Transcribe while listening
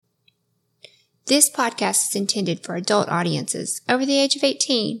This podcast is intended for adult audiences over the age of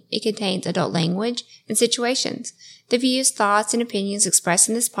 18. It contains adult language and situations. The views, thoughts, and opinions expressed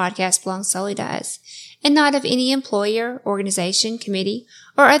in this podcast belong solely to us and not of any employer, organization, committee,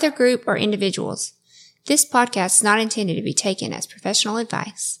 or other group or individuals. This podcast is not intended to be taken as professional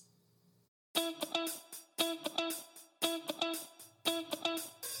advice.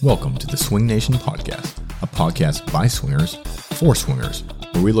 Welcome to the Swing Nation Podcast, a podcast by swingers for swingers,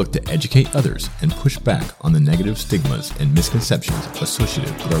 where we look to educate others and push back on the negative stigmas and misconceptions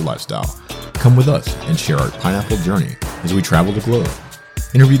associated with our lifestyle. Come with us and share our pineapple journey as we travel the globe.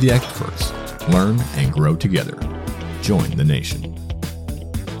 Interview the experts, learn and grow together. Join the nation.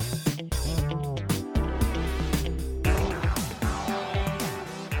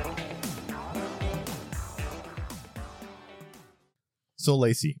 So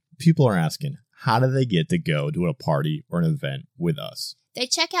Lacey, people are asking, how do they get to go to a party or an event with us? They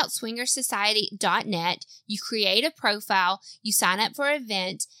check out swingersociety.net, you create a profile, you sign up for an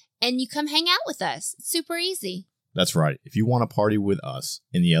event, and you come hang out with us. It's super easy. That's right. If you want to party with us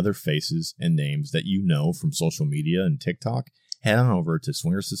and the other faces and names that you know from social media and TikTok, head on over to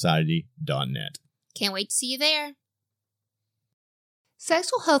swingersociety.net. Can't wait to see you there.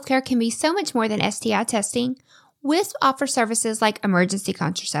 Sexual healthcare can be so much more than STI testing. WISP offers services like emergency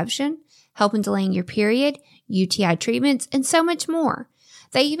contraception, help in delaying your period, UTI treatments, and so much more.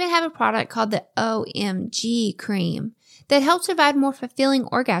 They even have a product called the OMG cream that helps provide more fulfilling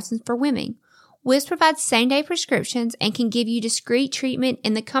orgasms for women. WISP provides same-day prescriptions and can give you discreet treatment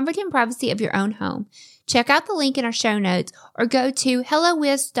in the comfort and privacy of your own home. Check out the link in our show notes or go to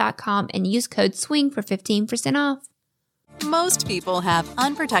hellowisp.com and use code SWING for 15% off. Most people have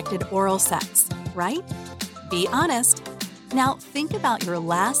unprotected oral sex, right? Be honest. Now think about your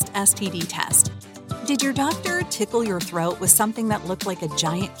last STD test. Did your doctor tickle your throat with something that looked like a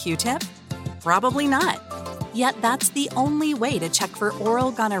giant Q-tip? Probably not. Yet that's the only way to check for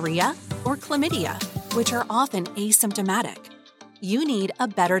oral gonorrhea or chlamydia, which are often asymptomatic. You need a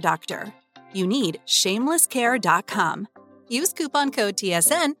better doctor. You need shamelesscare.com. Use coupon code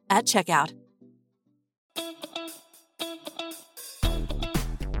TSN at checkout.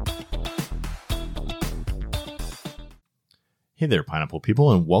 Hey there, pineapple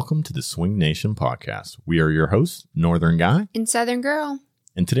people, and welcome to the Swing Nation Podcast. We are your hosts, Northern Guy And Southern Girl.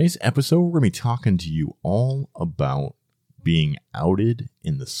 In today's episode, we're going to be talking to you all about being outed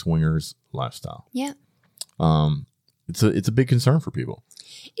in the swingers lifestyle. Yeah. It's a big concern for people.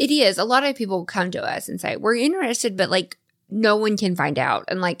 It is. A lot of people come to us and say, we're interested, but no one can find out.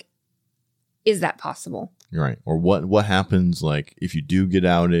 And is that possible? Right. Or what happens if you do get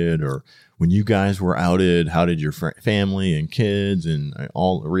outed, or when you guys were outed, how did your family and kids and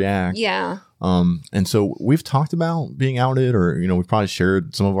all react? Yeah. And so we've talked about being outed, or, we've probably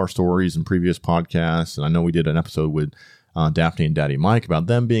shared some of our stories in previous podcasts. And I know we did an episode with Daphne and Daddy Mike about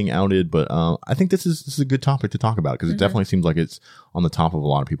them being outed, but I think this is a good topic to talk about because it definitely seems like it's on the top of a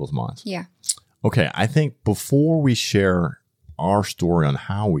lot of people's minds. Yeah. Okay. I think before we share our story on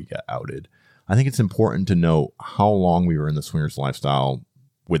how we got outed, I think it's important to know how long we were in the swingers lifestyle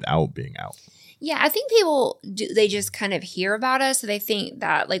without being out. Yeah, I think people they just kind of hear about us, so they think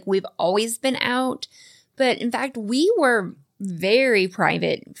that we've always been out. But in fact, we were very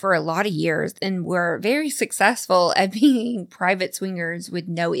private for a lot of years and were very successful at being private swingers with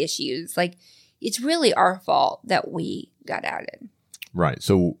no issues. It's really our fault that we got outed. Right.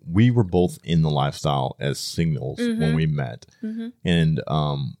 So we were both in the lifestyle as singles when we met. Mm-hmm. And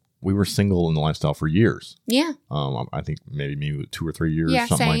we were single in the lifestyle for years. Yeah. I think maybe 2 or 3 years, yeah,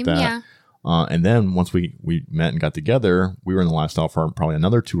 something same, like that. Yeah. And then once we met and got together, we were in the lifestyle for probably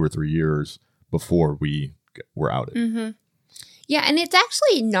another 2 or 3 years before we were outed. Mm-hmm. Yeah, and it's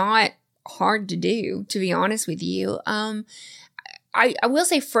actually not hard to do, to be honest with you. I will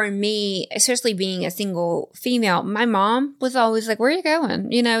say for me, especially being a single female, my mom was always like, where are you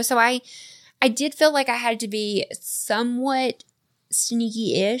going? So I did feel like I had to be somewhat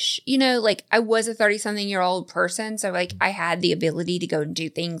sneaky-ish, I was a 30-something-year-old person, so I had the ability to go and do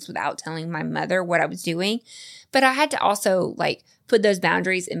things without telling my mother what I was doing, but I had to also put those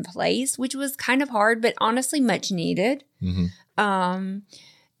boundaries in place, which was kind of hard, but honestly much needed. Mm-hmm.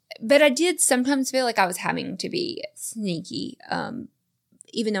 But I did sometimes feel like I was having to be sneaky,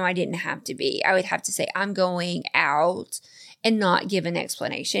 even though I didn't have to be. I would have to say I'm going out and not give an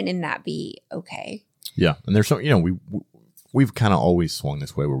explanation, and that be okay. Yeah, and there's some, we've kind of always swung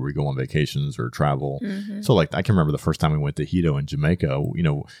this way where we go on vacations or travel. Mm-hmm. So I can remember the first time we went to Hito in Jamaica,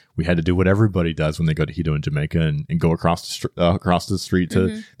 we had to do what everybody does when they go to Hito in Jamaica and go across the street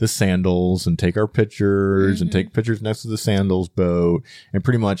to the Sandals and take our pictures and take pictures next to the Sandals boat and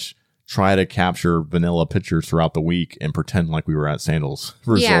pretty much try to capture vanilla pictures throughout the week and pretend like we were at Sandals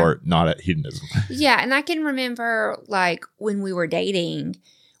Resort, not at Hedonism. Yeah. And I can remember like when we were dating,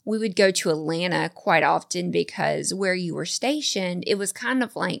 we would go to Atlanta quite often because where you were stationed, it was kind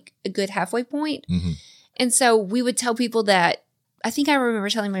of like a good halfway point. Mm-hmm. And so we would tell people that, I think I remember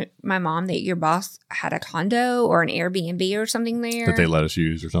telling my mom that your boss had a condo or an Airbnb or something there. That they let us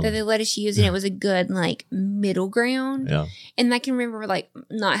use or something. That they let us use, and it was a good like middle ground. Yeah. And I can remember like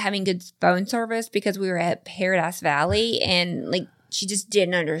not having good phone service because we were at Paradise Valley, and like she just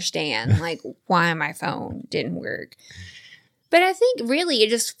didn't understand like why my phone didn't work. But I think really it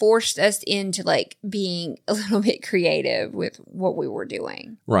just forced us into like being a little bit creative with what we were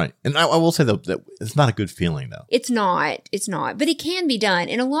doing. Right. And I will say though that it's not a good feeling though. It's not. But it can be done.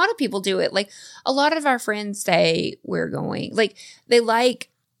 And a lot of people do it. Like a lot of our friends say we're going, like they like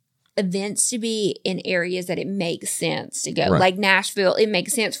events to be in areas that it makes sense to go. Right. Like Nashville, it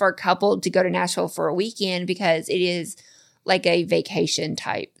makes sense for a couple to go to Nashville for a weekend because it is like a vacation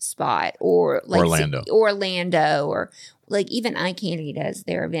type spot, or like Orlando, or like even iCandy does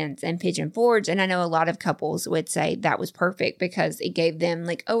their events and Pigeon Forge. And I know a lot of couples would say that was perfect because it gave them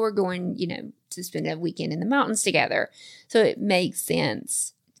like, oh, we're going, to spend a weekend in the mountains together. So it makes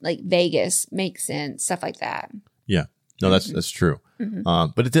sense. Like Vegas makes sense, stuff like that. Yeah. No, that's true. Mm-hmm.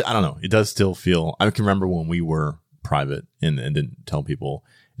 But I don't know. It does still feel, I can remember when we were private and didn't tell people.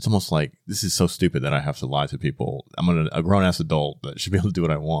 It's almost like this is so stupid that I have to lie to people. I'm a grown ass adult that should be able to do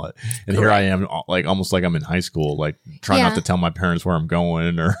what I want. And here I am, like almost like I'm in high school, like trying not to tell my parents where I'm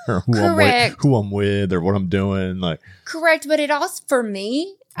going or who I'm with or what I'm doing. Like correct, but it also for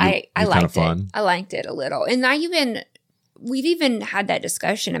me, I liked it. I liked it a little, and we've even had that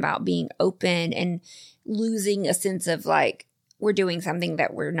discussion about being open and losing a sense of like, we're doing something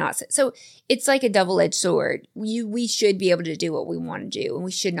that we're not. So it's like a double-edged sword. We should be able to do what we want to do, and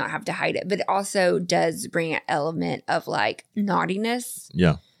we should not have to hide it. But it also does bring an element of like naughtiness.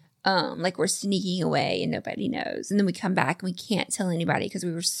 Yeah. Like we're sneaking away and nobody knows. And then we come back and we can't tell anybody because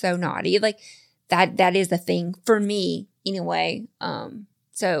we were so naughty. Like that is the thing for me anyway.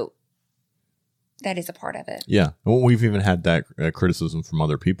 So that is a part of it. Yeah. Well, we've even had that criticism from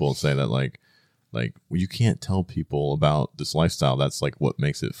other people say that like, well, you can't tell people about this lifestyle. That's like what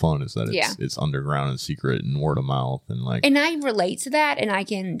makes it fun is that it's underground and secret and word of mouth and like. And I relate to that, and I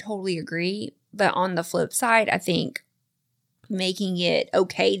can totally agree. But on the flip side, I think making it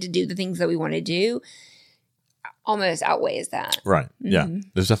okay to do the things that we want to do almost outweighs that. Right. Mm-hmm. Yeah.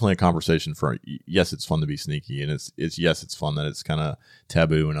 There's definitely a conversation for yes, it's fun to be sneaky, and it's fun that it's kind of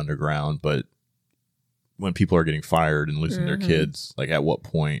taboo and underground, but. When people are getting fired and losing their kids, like at what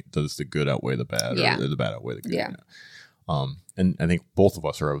point does the good outweigh the bad or the bad outweigh the good? Yeah. And I think both of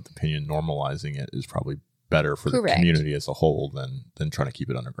us are of the opinion normalizing it is probably better for the community as a whole than trying to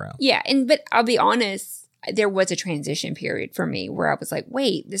keep it underground. Yeah. But I'll be honest, there was a transition period for me where I was like,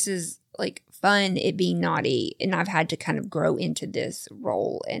 wait, this is like fun, it being naughty. And I've had to kind of grow into this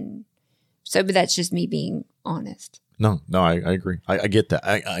role. And so, but that's just me being honest. No, I agree. I get that.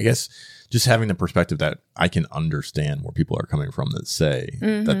 I guess just having the perspective that I can understand where people are coming from that say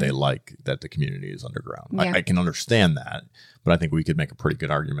that they like that the community is underground. Yeah. I can understand that, but I think we could make a pretty good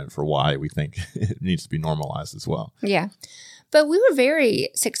argument for why we think it needs to be normalized as well. Yeah. But we were very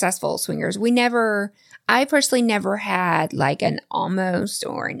successful swingers. I personally never had like an almost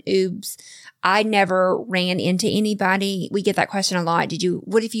or an oops. I never ran into anybody. We get that question a lot.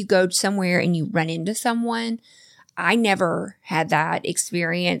 What if you go somewhere and you run into someone? I never had that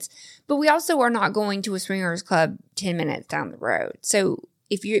experience, but we also are not going to a swingers club 10 minutes down the road. So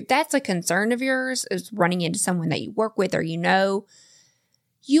if that's a concern of yours is running into someone that you work with or you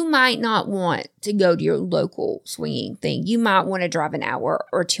might not want to go to your local swinging thing. You might want to drive an hour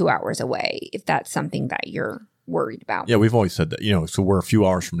or 2 hours away if that's something that you're worried about. Yeah, we've always said that, so we're a few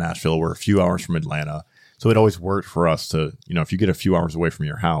hours from Nashville, we're a few hours from Atlanta. So it always worked for us to, if you get a few hours away from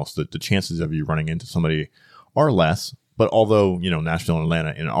your house, the chances of you running into somebody are less, but although, Nashville and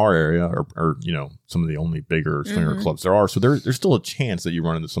Atlanta in our area are some of the only bigger swinger clubs there are. So there's still a chance that you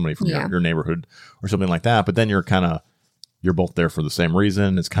run into somebody from your neighborhood or something like that. But then you're both there for the same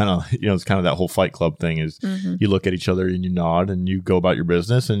reason. It's kind of, it's kind of that whole Fight Club thing is you look at each other and you nod and you go about your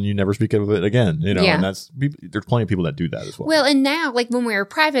business and you never speak of it again, and there's plenty of people that do that as well. Well, and now, like when we were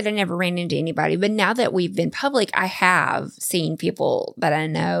private, I never ran into anybody, but now that we've been public, I have seen people that I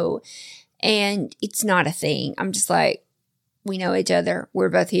know. And it's not a thing. I'm just like, we know each other.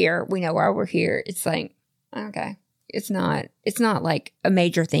 We're both here. We know why we're here. It's like, okay. It's not like a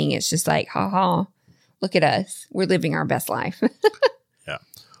major thing. It's just like, ha, look at us. We're living our best life. Yeah.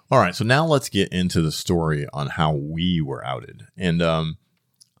 All right. So now let's get into the story on how we were outed. And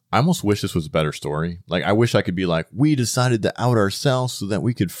I almost wish this was a better story. Like, I wish I could be like, we decided to out ourselves so that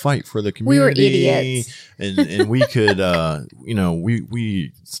we could fight for the community. We were idiots. And we could,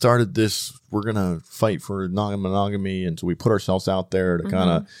 we started this, we're going to fight for non-monogamy. And so we put ourselves out there to kind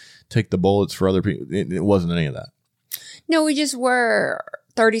of take the bullets for other people. It wasn't any of that. No, we just were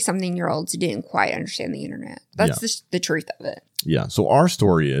 30-something-year-olds who didn't quite understand the internet. That's the truth of it. Yeah. So our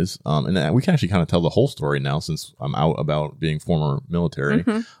story is, and we can actually kind of tell the whole story now since I'm out about being former military.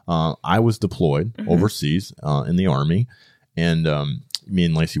 I was deployed overseas in the Army, and me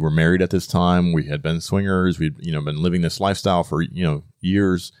and Lacey were married at this time. We had been swingers. We'd been living this lifestyle for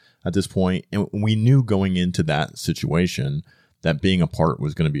years at this point, and we knew going into that situation that being apart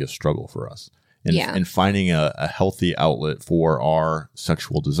was going to be a struggle for us, and finding a healthy outlet for our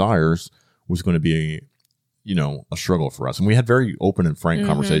sexual desires was going to be a struggle for us. And we had very open and frank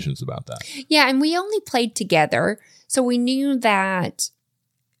conversations about that. Yeah. And we only played together. So we knew that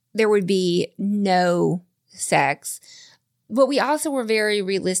there would be no sex. But we also were very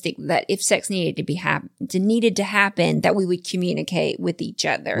realistic that if sex needed to happen, that we would communicate with each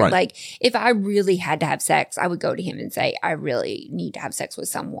other. Right. Like, if I really had to have sex, I would go to him and say, I really need to have sex with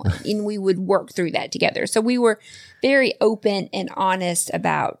someone. And we would work through that together. So we were very open and honest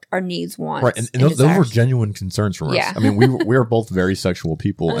about our needs, wants, right. And those were genuine concerns from us. Yeah. I mean, we are both very sexual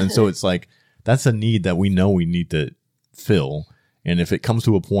people. And so it's like, that's a need that we know we need to fill. And if it comes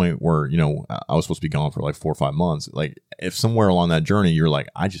to a point where, I was supposed to be gone for like 4 or 5 months, like if somewhere along that journey, you're like,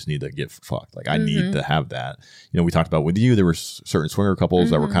 I just need to get fucked. Like I need to have that. We talked about with you, there were certain swinger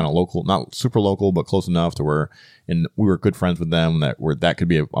couples that were kind of local, not super local, but close enough to where, and we were good friends with them that could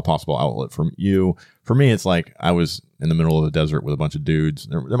be a possible outlet for you. For me, it's like I was in the middle of the desert with a bunch of dudes.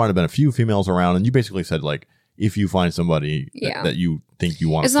 There might've been a few females around, and you basically said like, if you find somebody that you think you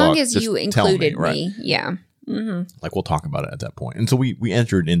want to fuck, as long as you included me. Yeah. Like we'll talk about it at that point. And so we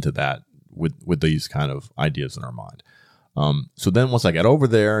entered into that with these kind of ideas in our mind. So then once I got over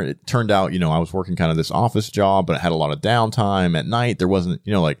there, it turned out, I was working kind of this office job, but it had a lot of downtime at night. There wasn't,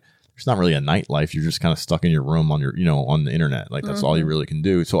 there's not really a nightlife. You're just kind of stuck in your room on your, on the internet. Like that's all you really can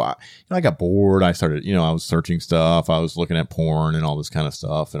do. So I got bored. I started, I was searching stuff. I was looking at porn and all this kind of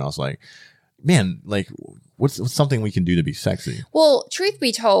stuff. And I was like, man, like what's something we can do to be sexy? Well, truth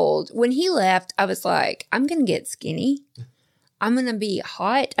be told, when he left, I was like, I'm going to get skinny. I'm going to be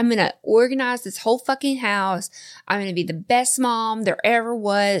hot. I'm going to organize this whole fucking house. I'm going to be the best mom there ever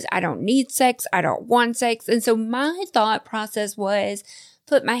was. I don't need sex. I don't want sex. And so my thought process was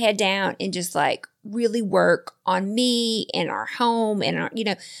put my head down and just like really work on me and our home and our,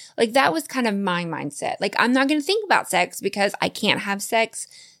 like that was kind of my mindset. Like I'm not going to think about sex because I can't have sex.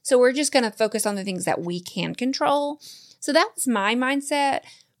 So we're just going to focus on the things that we can control. So that was my mindset.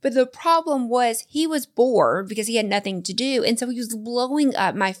 But the problem was he was bored because he had nothing to do. And so he was blowing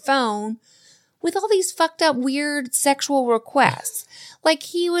up my phone with all these fucked up, weird sexual requests. Like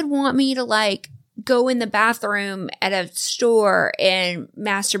he would want me to like go in the bathroom at a store and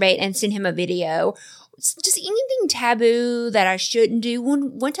masturbate and send him a video. Just anything taboo that I shouldn't do.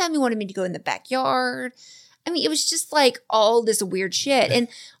 One time he wanted me to go in the backyard. I mean, it was just like all this weird shit. And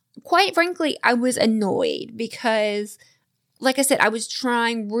quite frankly, I was annoyed because, like I said, I was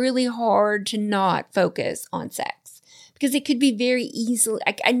trying really hard to not focus on sex because it could be very easily,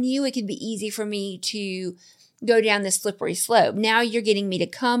 I knew it could be easy for me to go down this slippery slope. Now you're getting me to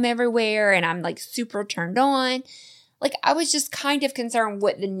come everywhere and I'm like super turned on. Like I was just kind of concerned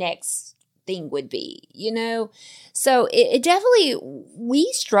what the next thing would be, So it definitely,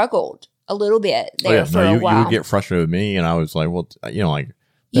 we struggled a little bit there for a while. You would get frustrated with me, and I was like, well,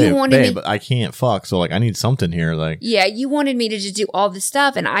 babe, but I can't fuck, so like I need something here. Like, yeah, you wanted me to just do all this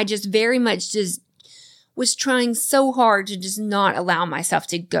stuff, and I just very much just was trying so hard to just not allow myself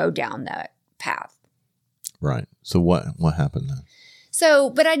to go down that path. Right. So what happened then?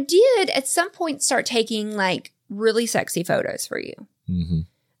 So, but I did at some point start taking like really sexy photos for you,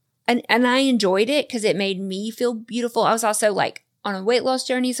 and I enjoyed it because it made me feel beautiful. I was also like on a weight loss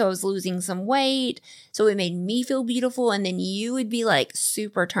journey, so I was losing some weight. So it made me feel beautiful. And then you would be like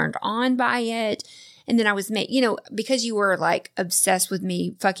super turned on by it. And then I was because you were like obsessed with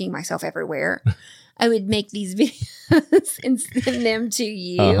me fucking myself everywhere, I would make these videos and send them to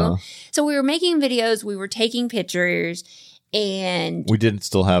you. So we were making videos, we were taking pictures, and we did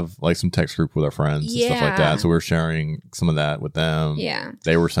still have like some text group with our friends and stuff like that. So we were sharing some of that with them. Yeah.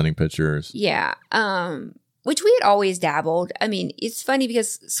 They were sending pictures. Yeah. Which we had always dabbled. I mean, it's funny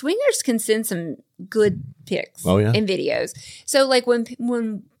because swingers can send some good pics and videos. So like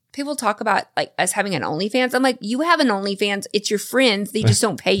when people talk about like us having an OnlyFans, I'm like, you have an OnlyFans. It's your friends. They just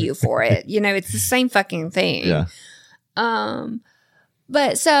don't pay you for it. It's the same fucking thing. Yeah.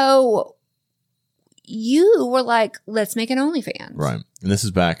 But so you were like, let's make an OnlyFans. Right. And this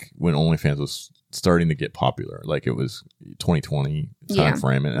is back when OnlyFans was starting to get popular. Like it was 2020 time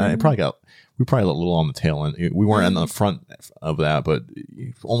frame. And we probably got a little on the tail end. We weren't on the front of that, but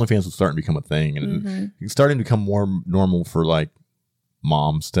OnlyFans was starting to become a thing. And it's starting to become more normal for like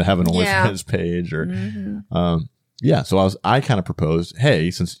moms to have an OnlyFans page or, so I kind of proposed,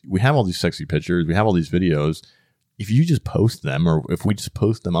 hey, since we have all these sexy pictures, we have all these videos, if you just post them, or if we just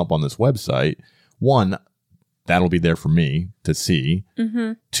post them up on this website, one, that'll be there for me to see.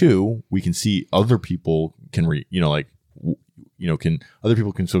 Two, we can see other people can other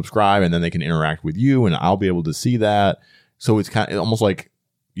people can subscribe, and then they can interact with you, and I'll be able to see that. So it's kind of almost like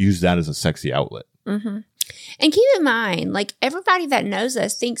use that as a sexy outlet. And keep in mind, like, everybody that knows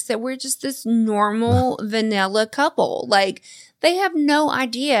us thinks that we're just this normal vanilla couple. Like, they have no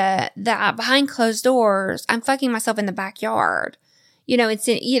idea that behind closed doors, I'm fucking myself in the backyard. You know,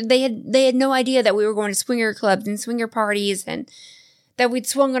 they had no idea that we were going to swinger clubs and swinger parties and that we'd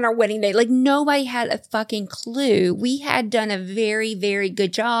swung on our wedding day. Like, nobody had a fucking clue. We had done a very, very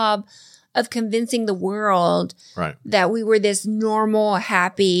good job of convincing the world that we were this normal,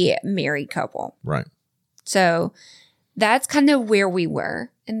 happy, married couple. Right. So that's kind of where we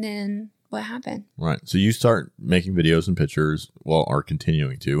were. And then what happened? Right. So you start making videos and pictures, are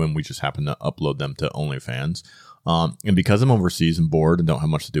continuing to, and we just happen to upload them to OnlyFans. And because I'm overseas and bored and don't have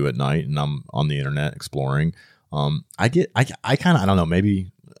much to do at night, and I'm on the internet exploring, I don't know,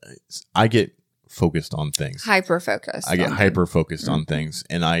 maybe I get focused on things. Hyper focused. I get hyper focused on things,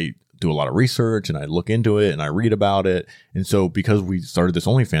 and I do a lot of research, and I look into it, and I read about it. And so because we started this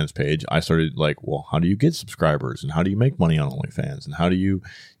OnlyFans page, I started like, well, how do you get subscribers, and how do you make money on OnlyFans, and how do you,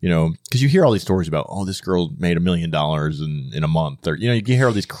 because you hear all these stories about, oh, this girl made $1 million in a month, or, you hear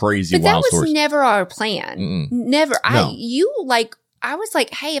all these crazy wild stories. But that was never our plan. Never. No. I was like,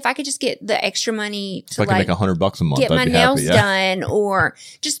 hey, if I could just get the extra money to if I could make $100 a month, get I'd my be nails happy, done, or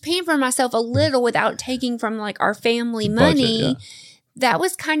just paying for myself a little without taking from like our family money. Budget, That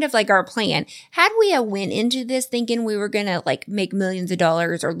was kind of like our plan. Had we went into this thinking we were going to like make millions of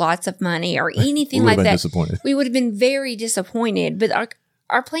dollars or lots of money or anything like that, we would have been very disappointed. But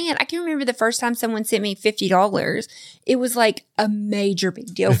our plan, I can remember the first time someone sent me $50. It was like a major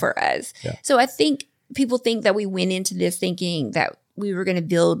big deal for us. So I think people think that we went into this thinking that we were going to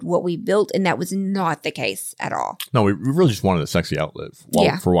build what we built, and that was not the case at all. No, we really just wanted a sexy outlet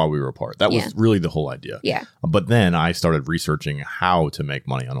for while we were apart. That was really the whole idea. Yeah. But then I started researching how to make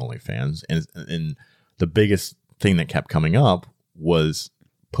money on OnlyFans, and the biggest thing that kept coming up was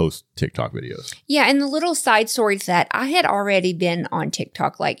post TikTok videos. Yeah, and the little side story to that, I had already been on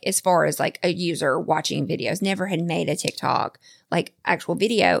TikTok, like as far as like a user watching videos, never had made a TikTok, like actual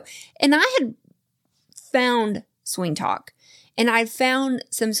video. And I had found Swing Talk. And I found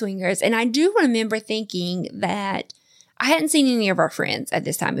some swingers, and I do remember thinking that I hadn't seen any of our friends at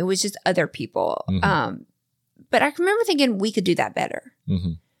this time. It was just other people. But I remember thinking we could do that better.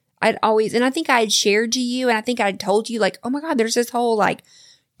 And I think I had shared to you, and I think I had told you like, oh my God, there's this whole like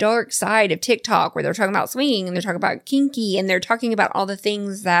dark side of TikTok where they're talking about swinging, and they're talking about kinky, and they're talking about all the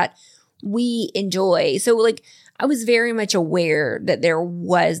things that we enjoy. So like, I was very much aware that there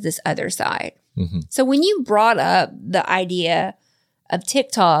was this other side. So when you brought up the idea of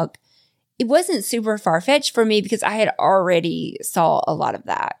TikTok, it wasn't super far-fetched for me because I had already saw a lot of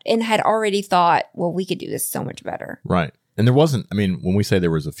that and had already thought, well, we could do this so much better. Right. And there wasn't, I mean, when we say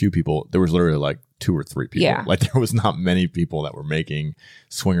there was a few people, there was literally like 2 or 3 people. Yeah. Like there was not many people that were making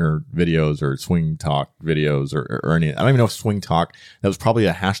swinger videos or swing talk videos or any, I don't even know if swing talk, that was probably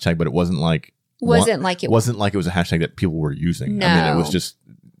a hashtag, but it wasn't like. It wasn't like it was a hashtag that people were using. No. I mean, it was just.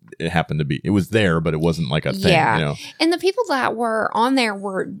 It happened to be, it was there, but it wasn't like a thing, And the people that were on there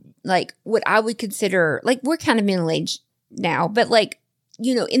were like what I would consider, like, we're kind of middle-aged now, but like,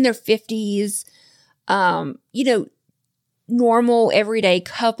 in their 50s, normal everyday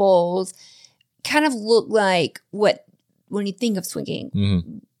couples kind of look like what, when you think of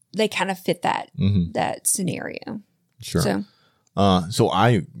swinging, they kind of fit that scenario. Sure. So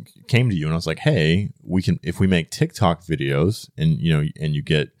I came to you and I was like, hey, if we make TikTok videos and you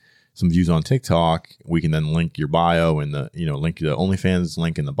get some views on TikTok, we can then link your bio and link the OnlyFans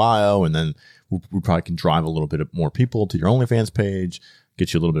link in the bio. And then we probably can drive a little bit more people to your OnlyFans page,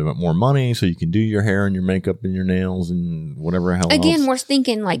 get you a little bit more money so you can do your hair and your makeup and your nails and whatever else. Again, we're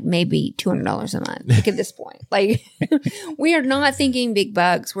thinking like maybe $200 a month like at this point. Like we are not thinking big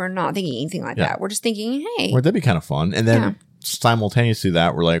bucks. We're not thinking anything like that. We're just thinking, hey. Well, that'd be kind of fun. And then simultaneously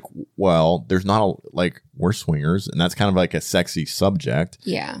that we're like, well, there's not we're swingers, and that's kind of like a sexy subject.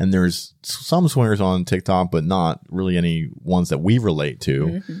 Yeah. And there's some swingers on TikTok, but not really any ones that we relate to.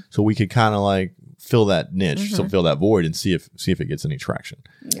 Mm-hmm. So we could kind of like fill that niche, so fill that void, and see if it gets any traction.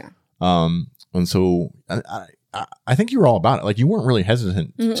 Yeah. And so I think you were all about it. Like, you weren't really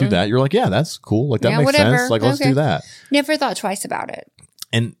hesitant to that. You're like, yeah, that's cool. Like, that makes sense. Like, let's do that. Never thought twice about it.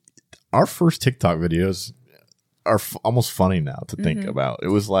 And our first TikTok videos are almost funny now to think about. It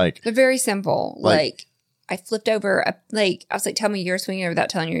was like, they're very simple. Like I flipped over, I was like, tell me you're a swinger without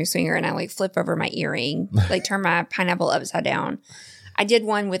telling you you're a swinger. And I like flip over my earring, like turn my pineapple upside down. I did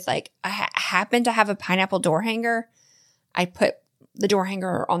one with like, I happened to have a pineapple door hanger. I put the door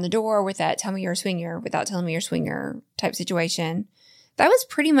hanger on the door with that tell me you're a swinger without telling me you're a swinger type situation. That was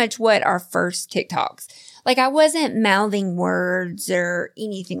pretty much what our first TikToks. Like, I wasn't mouthing words or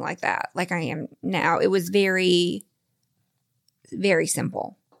anything like that like I am now. It was very, very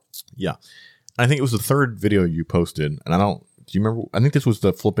simple. Yeah. I think it was the third video you posted, and do you remember? I think this was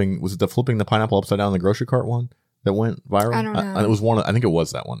the flipping the pineapple upside down in the grocery cart one that went viral? I don't know. It was I think it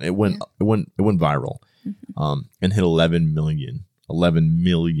was that one. It went viral, and hit 11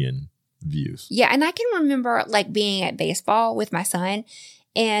 million views. Yeah. And I can remember like being at baseball with my son,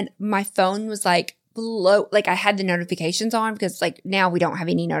 and my phone was like below, like I had the notifications on, because like now we don't have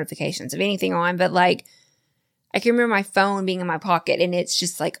any notifications of anything on, but like I can remember my phone being in my pocket and it's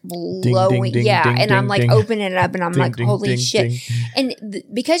just like blowing. Ding, ding, yeah. ding, And ding, I'm like ding. opening it up and I'm Ding, like, ding, holy ding, shit. ding. And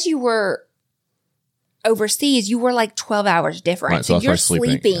because you were overseas, you were like 12 hours different. Right, so you're that's why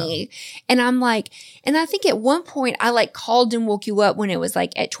sleeping, sleeping. And I'm like, and I think at one point I like called and woke you up when it was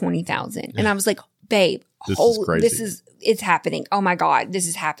like at 20,000. And I was like, babe, This is crazy. It's happening. Oh my God, this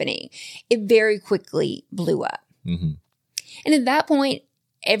is happening. It very quickly blew up. Mm-hmm. And at that point,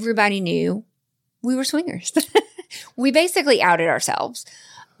 everybody knew we were swingers. We basically outed ourselves.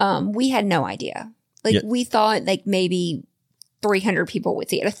 We had no idea. Like, we thought like maybe 300 people would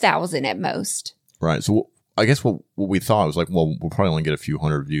see it, 1,000 at most. Right. So I guess what we thought was like, well, we'll probably only get a few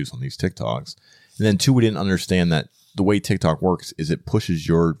hundred views on these TikToks. And then two, we didn't understand that the way TikTok works is it pushes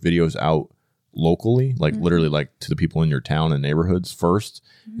your videos out locally, like literally like to the people in your town and neighborhoods first.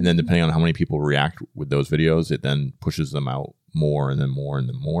 And then depending on how many people react with those videos, it then pushes them out more and then more and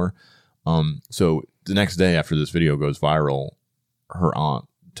then more. So the next day after this video goes viral, her aunt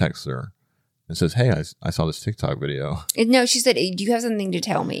texts her and says, hey, I saw this TikTok video. No, she said, do you have something to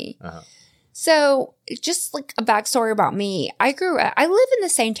tell me? So just like a backstory about me, I live in the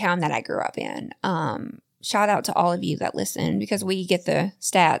same town that I grew up in. Shout out to all of you that listen, because we get the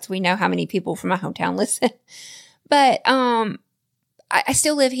stats. We know how many people from my hometown listen. But I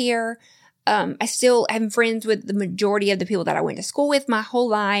still live here. I still am friends with the majority of the people that I went to school with my whole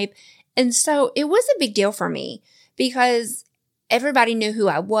life. And so it was a big deal for me because everybody knew who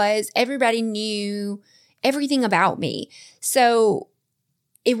I was. Everybody knew everything about me. So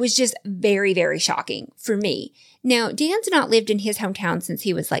it was just very, very shocking for me. Now, Dan's not lived in his hometown since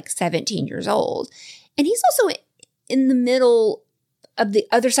he was like 17 years old. And he's also in the middle of the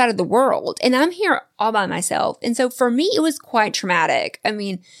other side of the world. And I'm here all by myself. And so for me, it was quite traumatic. I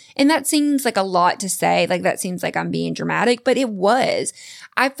mean, and that seems like a lot to say. Like, that seems like I'm being dramatic, but it was.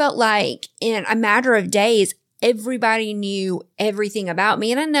 I felt like in a matter of days, everybody knew everything about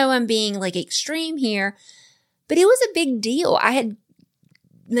me. And I know I'm being like extreme here, but it was a big deal. I had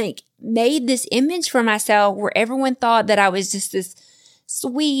like made this image for myself where everyone thought that I was just this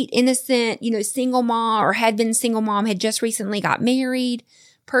sweet, innocent, single mom, or had been single mom, had just recently got married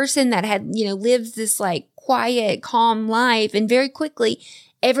person that had, lived this like quiet, calm life. And very quickly,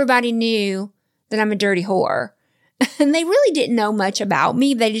 everybody knew that I'm a dirty whore. And they really didn't know much about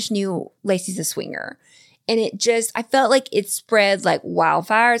me. They just knew Lacey's a swinger. And I felt like it spread like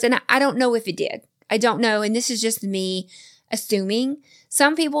wildfires. And I don't know if it did. I don't know. And this is just me assuming.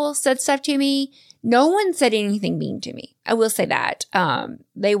 Some people said stuff to me. No one said anything mean to me. I will say that.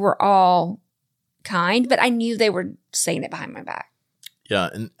 They were all kind, but I knew they were saying it behind my back. Yeah.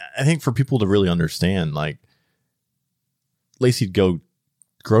 And I think for people to really understand, like, Lacey'd go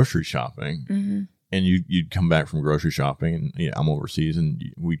grocery shopping and you'd come back from grocery shopping and I'm overseas and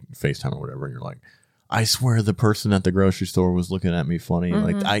we FaceTime or whatever. And you're like, I swear the person at the grocery store was looking at me funny.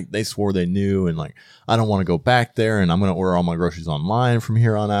 Like they swore they knew, and like, I don't want to go back there, and I'm going to order all my groceries online from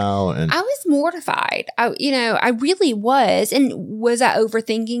here on out. And I was mortified. I really was. And was I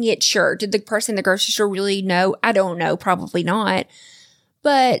overthinking it? Sure. Did the person at the grocery store really know? I don't know. Probably not.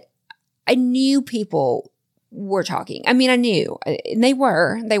 But I knew people were talking. I mean, I knew, and they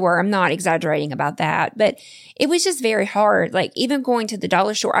were. I'm not exaggerating about that, but it was just very hard. Like even going to the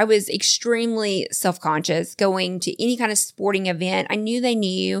dollar store, I was extremely self-conscious going to any kind of sporting event. I knew they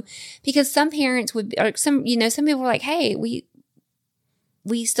knew because some parents would, or some people were like, hey,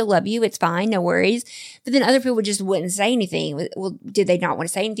 we still love you. It's fine. No worries. But then other people just wouldn't say anything. Well, did they not want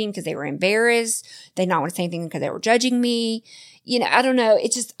to say anything because they were embarrassed? They not want to say anything because they were judging me? I don't know.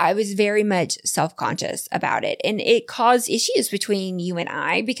 It's just, I was very much self-conscious about it. And it caused issues between you and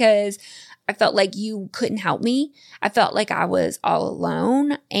I because I felt like you couldn't help me. I felt like I was all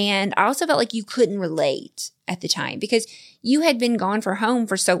alone. And I also felt like you couldn't relate at the time because you had been gone for home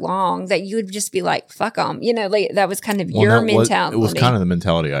for so long that you would just be like, fuck them. Like that was kind of your mentality. It was kind of the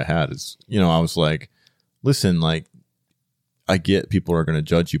mentality I had is, I was like, listen, like, I get people are going to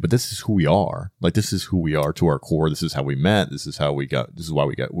judge you, but this is who we are. Like, this is who we are to our core. This is how we met. This is why we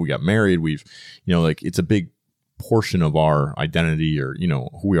got married. We've, like, it's a big portion of our identity or,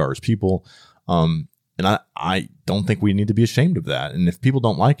 who we are as people. And I don't think we need to be ashamed of that. And if people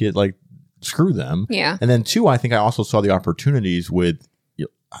don't like it, like, screw them. Yeah. And then two, I think I also saw the opportunities with,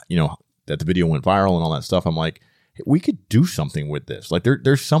 that the video went viral and all that stuff. I'm like, we could do something with this. Like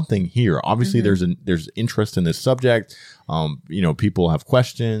there's something here. Obviously there's interest in this subject. People have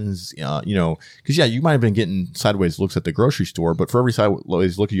questions, cause you might have been getting sideways looks at the grocery store, but for every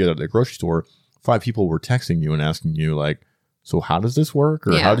sideways look you get at the grocery store, 5 people were texting you and asking you like, so how does this work?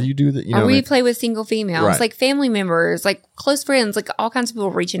 Or how do you do that? Or we play with single females, right. Like family members, like close friends, like all kinds of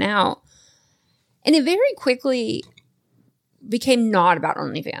people reaching out. And it very quickly became not about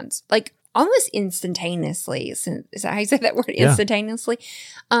OnlyFans. Like, almost instantaneously, is that how you say that word? Yeah. Instantaneously.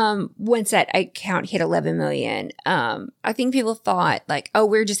 Once that account hit 11 million, I think people thought like, oh,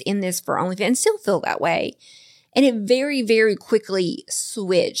 we're just in this for OnlyFans, and still feel that way. And it very, very quickly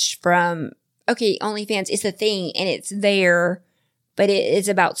switched from, okay, OnlyFans is a thing and it's there, but it is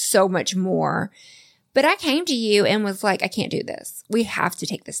about so much more. But I came to you and was like, I can't do this. We have to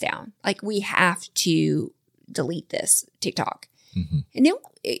take this down. Like, we have to delete this TikTok. Mm-hmm. And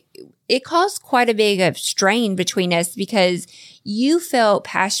it caused quite a big of strain between us because you felt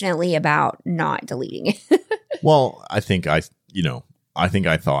passionately about not deleting it. Well, I think I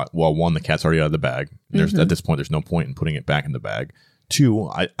thought, well, one, the cat's already out of the bag. There's at this point, there's no point in putting it back in the bag. Two,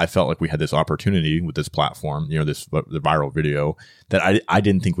 I felt like we had this opportunity with this platform, the viral video that I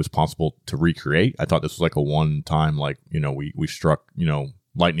didn't think was possible to recreate. I thought this was like a one-time, like, we struck,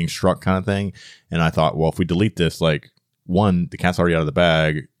 lightning struck kind of thing. And I thought, well, if we delete this, like, one, the cat's already out of the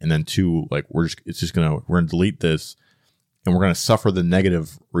bag, and then two, like we're gonna delete this, and we're gonna suffer the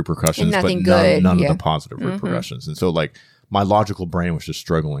negative repercussions, but none of the positive repercussions. And so, like, my logical brain was just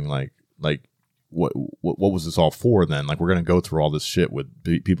struggling, like what was this all for? Then, like, we're gonna go through all this shit with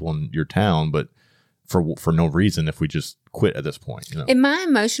people in your town, but for no reason if we just quit at this point. And my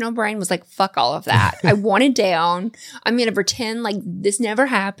emotional brain was like, fuck all of that. I want it down. I'm going to pretend like this never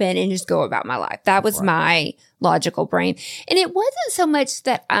happened and just go about my life. That was my logical brain. And it wasn't so much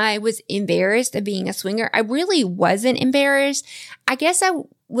that I was embarrassed of being a swinger. I really wasn't embarrassed. I guess I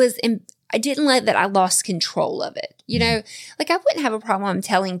didn't let that I lost control of it. Like I wouldn't have a problem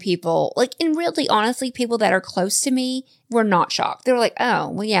telling people, like, and really honestly, people that are close to me were not shocked. They were like, oh,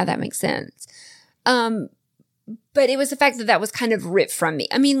 well, yeah, that makes sense. But it was the fact that was kind of ripped from me.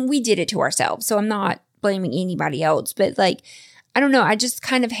 I mean, we did it to ourselves, so I'm not blaming anybody else, but like, I don't know. I just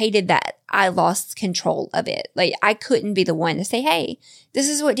kind of hated that I lost control of it. Like, I couldn't be the one to say, hey, this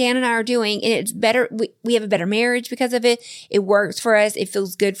is what Dan and I are doing, and it's better. We have a better marriage because of it. It works for us. It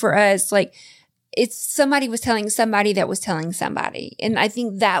feels good for us. Like, it's somebody was telling somebody that was telling somebody. And I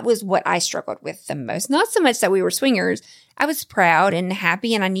think that was what I struggled with the most. Not so much that we were swingers. I was proud and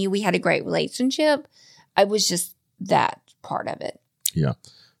happy, and I knew we had a great relationship. I was just that part of it. Yeah.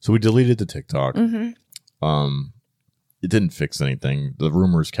 So we deleted the TikTok. Mm-hmm. It didn't fix anything. The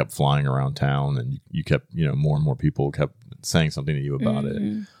rumors kept flying around town, and you kept, more and more people kept saying something to you about it.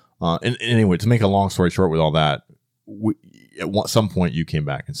 And anyway, to make a long story short with all that, at some point you came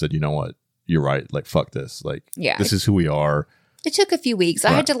back and said, you know what? You're right. Like, fuck this. Like, this is who we are. It took a few weeks.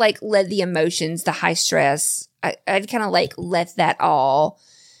 Right. I had to like let the emotions, the high stress, I'd kind of like let that all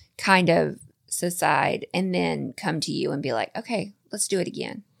kind of subside and then come to you and be like, okay, let's do it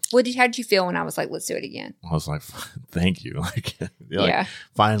again. How did you feel when I was like, let's do it again? I was like, thank you. Like, like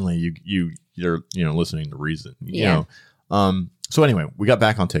finally you're listening to reason, you know? So anyway, we got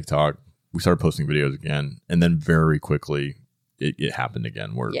back on TikTok. We started posting videos again. And then very quickly it happened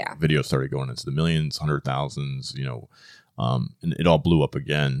again where videos started going into the millions, 100,000s, and it all blew up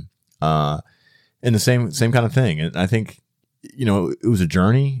again. And the same kind of thing. And I think, it was a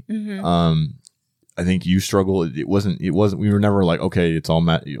journey. Mm-hmm. I think you struggle. It wasn't, we were never like, okay, it's all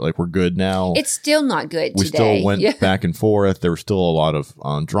like we're good now. It's still not good we today. Still went back and forth. There was still a lot of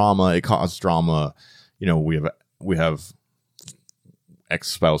drama. It caused drama. You know, we have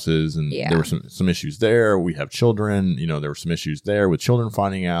ex-spouses and there were some issues there. We have children, you know, there were some issues there with children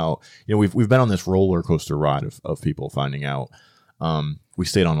finding out. You know, we've been on this roller coaster ride of people finding out. We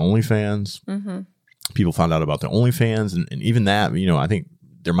stayed on OnlyFans. Mm-hmm. People found out about the OnlyFans and even that, you know, I think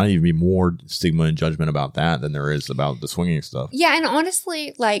there might even be more stigma and judgment about that than there is about the swinging stuff. Yeah. And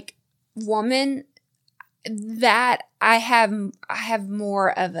honestly, like woman, that I have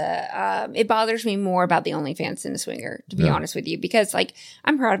more of a, it bothers me more about the OnlyFans than a swinger, to be honest with you, because like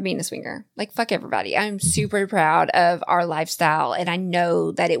I'm proud of being a swinger. Like fuck everybody. I'm super proud of our lifestyle and I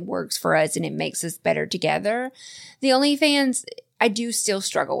know that it works for us and it makes us better together. The OnlyFans, I do still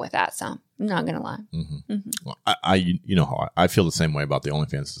struggle with that some. I'm not going to lie. Mm-hmm. Mm-hmm. Well, I you know how I feel the same way about the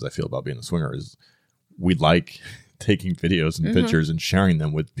OnlyFans as I feel about being a swinger is we like taking videos and pictures and sharing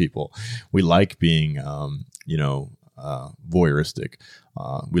them with people. We like being, voyeuristic.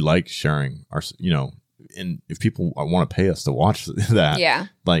 We like sharing our, you know, and if people want to pay us to watch that,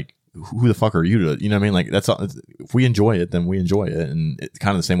 like who the fuck are you to, you know what I mean? Like that's all, if we enjoy it, then we enjoy it. And it's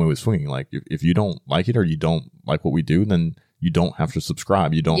kind of the same way with swinging. Like if you don't like it or you don't like what we do, then you don't have to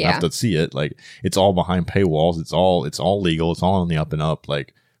subscribe. You don't have to see it. Like it's all behind paywalls. It's all legal. It's all on the up and up.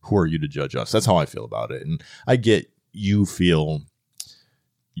 Like who are you to judge us? That's how I feel about it. And I get you feel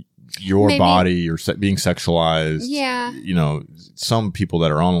your body or being sexualized. Yeah. You know, some people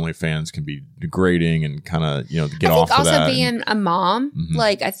that are on OnlyFans can be degrading and kind of, you know, get off of that. Also being a mom,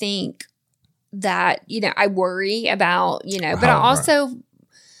 like I think that, you know, I worry about, you know, but I also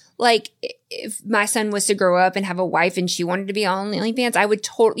like if my son was to grow up and have a wife and she wanted to be on OnlyFans, I would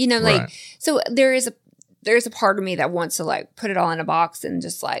totally, you know, like, so there's a part of me that wants to like put it all in a box and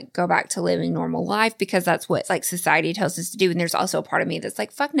just like go back to living normal life because that's what like society tells us to do. And there's also a part of me that's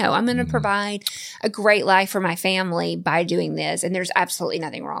like, fuck no, I'm going to provide a great life for my family by doing this. And there's absolutely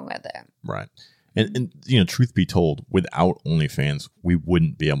nothing wrong with it. Right. And you know, truth be told, without OnlyFans, we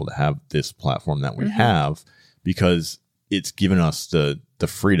wouldn't be able to have this platform that we have because it's given us the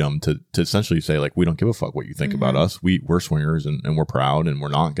freedom to essentially say, like, we don't give a fuck what you think about us. We're swingers and we're proud and we're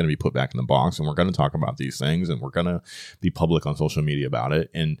not going to be put back in the box and we're going to talk about these things and we're going to be public on social media about it.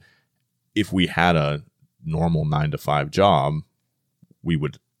 And if we had a normal 9-to-5 job,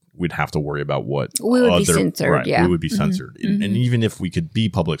 we'd have to worry about what we would be censored. We would be censored. And even if we could be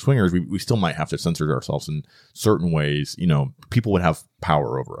public swingers, we still might have to censor ourselves in certain ways. You know, people would have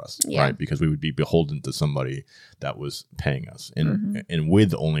power over us, right? Because we would be beholden to somebody that was paying us. And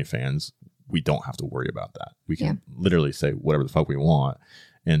with OnlyFans, we don't have to worry about that. We can literally say whatever the fuck we want,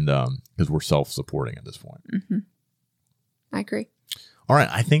 and because we're self-supporting at this point. I agree. All right,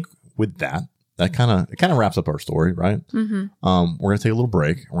 I think with that. That kind of wraps up our story, right? We're going to take a little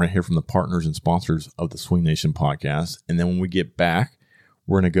break. We're going to hear from the partners and sponsors of the Swing Nation podcast. And then when we get back,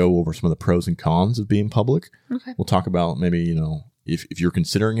 we're going to go over some of the pros and cons of being public. Okay. We'll talk about maybe, you know, if you're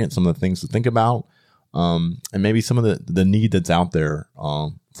considering it, some of the things to think about, and maybe some of the need that's out there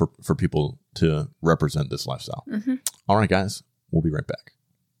for people to represent this lifestyle. All right, guys, we'll be right back.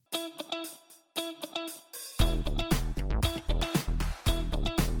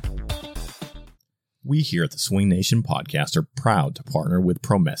 We here at the Swing Nation podcast are proud to partner with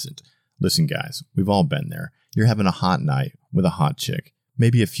Promescent. Listen, guys, we've all been there. You're having a hot night with a hot chick,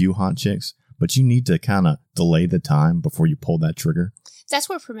 maybe a few hot chicks, but you need to kind of delay the time before you pull that trigger. That's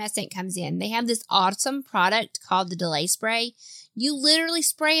where Promescent comes in. They have this awesome product called the Delay Spray. You literally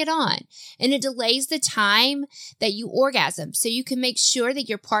spray it on, and it delays the time that you orgasm, so you can make sure that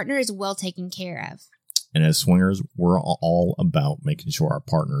your partner is well taken care of. And as swingers, we're all about making sure our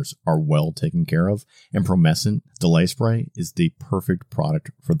partners are well taken care of. And Promescent Delay Spray is the perfect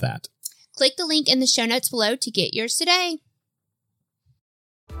product for that. Click the link in the show notes below to get yours today.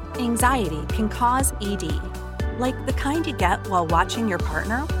 Anxiety can cause ED, like the kind you get while watching your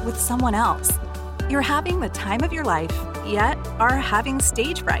partner with someone else. You're having the time of your life, yet are having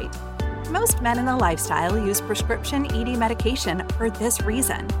stage fright. Most men in the lifestyle use prescription ED medication for this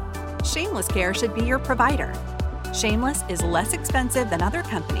reason. Shameless Care should be your provider. Shameless is less expensive than other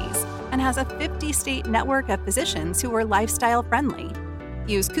companies and has a 50-state network of physicians who are lifestyle friendly.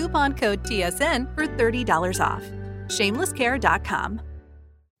 Use coupon code TSN for $30 off. Shamelesscare.com.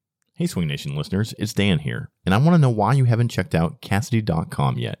 Hey Swing Nation listeners, it's Dan here, and I want to know why you haven't checked out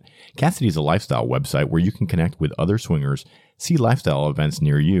Kasidie.com yet. Kasidie is a lifestyle website where you can connect with other swingers, see lifestyle events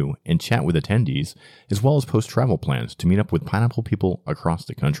near you, and chat with attendees, as well as post travel plans to meet up with pineapple people across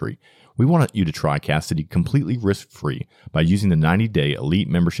the country. We want you to try Kasidie completely risk-free by using the 90-day elite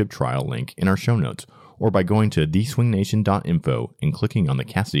membership trial link in our show notes, or by going to theswingnation.info and clicking on the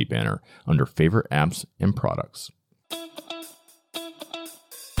Kasidie banner under favorite apps and products.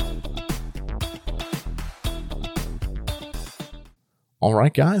 All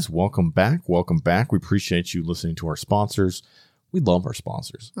right, guys, welcome back. Welcome back. We appreciate you listening to our sponsors. We love our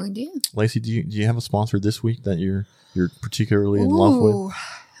sponsors. We do. Lacey, do you have a sponsor this week that you're particularly in love with?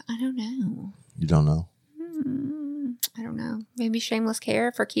 I don't know. You don't know? I don't know. Maybe Shameless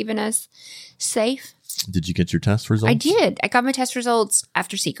Care for keeping us safe. Did you get your test results? I did. I got my test results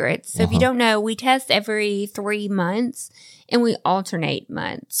after Secrets. So if you don't know, we test every 3 months and we alternate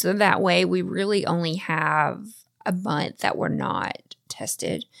months. So that way we really only have a month that we're not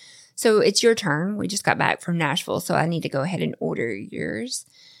tested. So it's your turn. We just got back from Nashville, so I need to go ahead and order yours.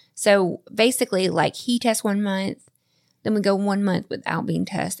 So basically, like, he tests 1 month, then we go 1 month without being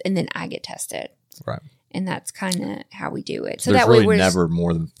tested, and then I get tested. Right. And that's kind of how we do it. So there's that really way never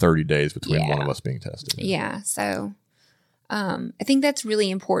more than 30 days between one of us being tested. Yeah. So I think that's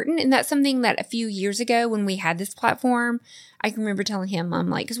really important. And that's something that a few years ago when we had this platform, I can remember telling him, I'm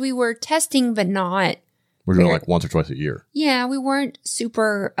like, because we were testing, but not. We're doing like once or twice a year. Yeah, we weren't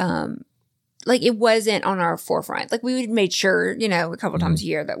super, like it wasn't on our forefront. Like we would made sure, a couple times a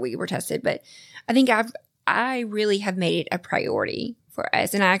year that we were tested. But I think I really have made it a priority for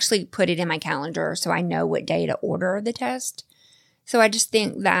us. And I actually put it in my calendar so I know what day to order the test. So I just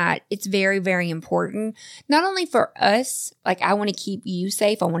think that it's very, very important, not only for us, like I want to keep you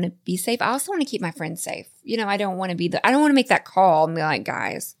safe. I want to be safe. I also want to keep my friends safe. I don't want to make that call and be like,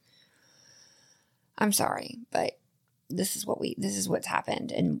 guys, I'm sorry, but this is what's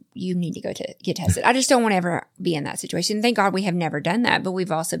happened and you need to go to get tested. I just don't want to ever be in that situation. Thank God we have never done that, but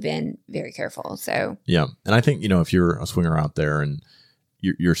we've also been very careful. So yeah. And I think, if you're a swinger out there and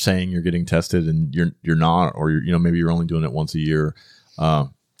you're saying you're getting tested and you're not, or maybe you're only doing it once a year,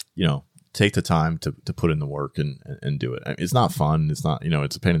 take the time to put in the work and do it. I mean, it's not fun. It's not,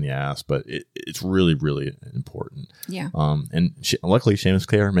 it's a pain in the ass, but it's really, really important. Yeah. And luckily Shameless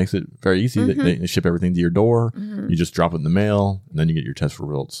Care makes it very easy. Mm-hmm. They ship everything to your door. Mm-hmm. You just drop it in the mail and then you get your test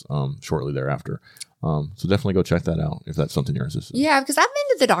results shortly thereafter. So definitely go check that out if that's something you're interested in. Yeah, because I've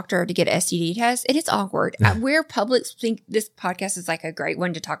been to the doctor to get an STD test. It is awkward. We're public. Think this podcast is like a great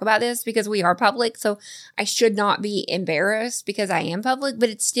one to talk about this because we are public. So I should not be embarrassed because I am public, but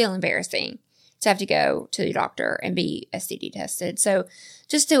it's still embarrassing to have to go to the doctor and be STD tested. So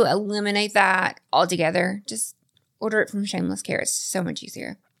just to eliminate that altogether, just order it from Shameless Care. It's so much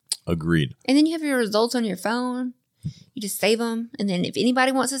easier. Agreed. And then you have your results on your phone. You just save them. And then if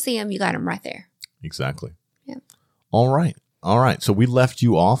anybody wants to see them, you got them right there. Exactly. Yeah. All right. So we left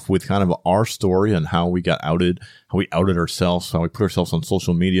you off with kind of our story and how we got outed, how we outed ourselves, how we put ourselves on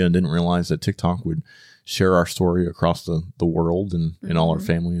social media and didn't realize that TikTok would share our story across the world and all our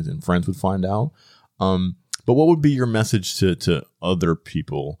families and friends would find out. But what would be your message to other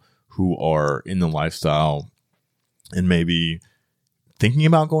people who are in the lifestyle and maybe thinking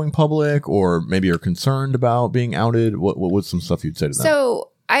about going public or maybe are concerned about being outed? What's some stuff you'd say to them?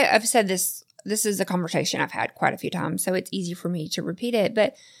 So I've said this. This is a conversation I've had quite a few times, so it's easy for me to repeat it.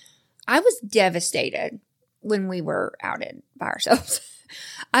 But I was devastated when we were outed by ourselves.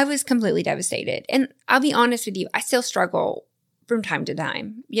 I was completely devastated. And I'll be honest with you, I still struggle from time to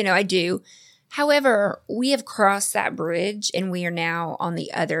time. I do. However, we have crossed that bridge and we are now on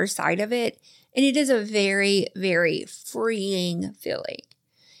the other side of it. And it is a very, very freeing feeling.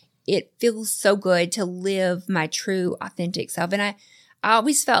 It feels so good to live my true, authentic self. And I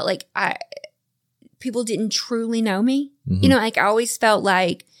always felt like people didn't truly know me. Mm-hmm. I always felt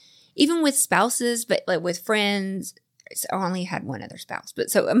like, even with spouses, but like with friends, so I only had one other spouse, but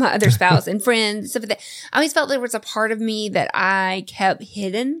so my other spouse and friends, stuff like that. I always felt there was a part of me that I kept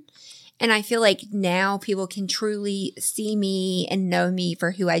hidden. And I feel like now people can truly see me and know me for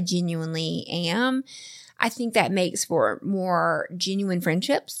who I genuinely am. I think that makes for more genuine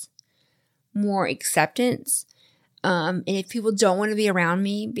friendships, more acceptance. And if people don't want to be around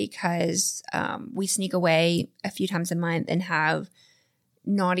me because we sneak away a few times a month and have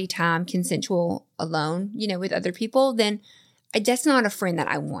naughty time, consensual alone, with other people, then that's not a friend that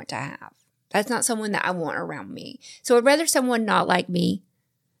I want to have. That's not someone that I want around me. So I'd rather someone not like me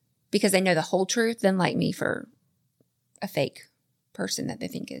because they know the whole truth than like me for a fake person that they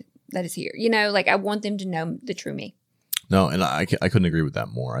think that is here. I want them to know the true me. No, and I couldn't agree with that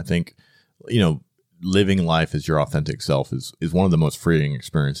more. I think, living life as your authentic self is one of the most freeing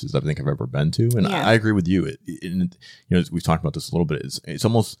experiences I think I've ever been to. And I agree with you. We've talked about this a little bit. It's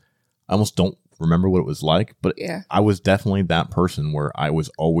almost, I almost don't remember what it was like, but I was definitely that person where I was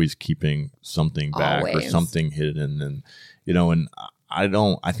always keeping something back or something hidden. And,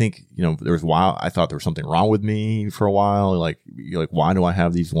 I think, there was a while I thought there was something wrong with me for a while. Like, why do I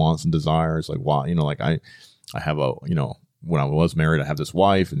have these wants and desires? Like, why, I have when I was married, I have this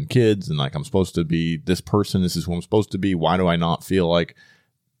wife and kids, and like I'm supposed to be this person. This is who I'm supposed to be. Why do I not feel like,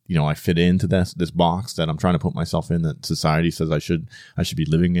 I fit into this box that I'm trying to put myself in, that society says I should be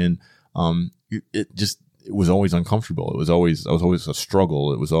living in? It was always uncomfortable. I was always a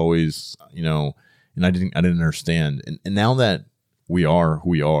struggle. It was always, and I didn't understand. And now that we are who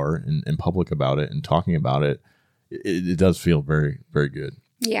we are and public about it and talking about it, it does feel very, very good.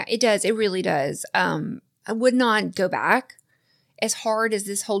 Yeah, it does. It really does. I would not go back. As hard as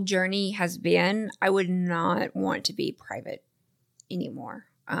this whole journey has been, I would not want to be private anymore.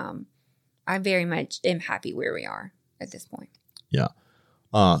 I very much am happy where we are at this point. Yeah.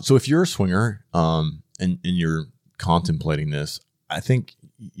 So if you're a swinger and you're contemplating this, I think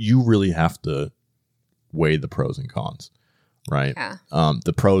you really have to weigh the pros and cons, right? Yeah.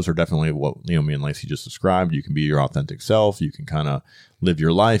 The pros are definitely what me and Lacey just described. You can be your authentic self. You can kind of live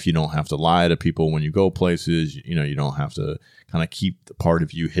your life. You don't have to lie to people when you go places. You don't have to kind of keep the part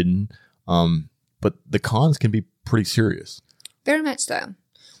of you hidden. But the cons can be pretty serious. Very much so.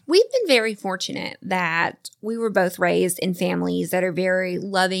 We've been very fortunate that we were both raised in families that are very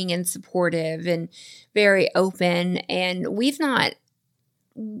loving and supportive and very open. And we've not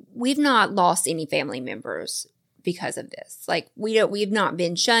lost any family members because of this. Like we've not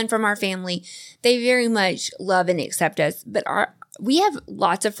been shunned from our family. They very much love and accept us, but we have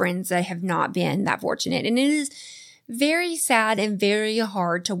lots of friends that have not been that fortunate. And it is very sad and very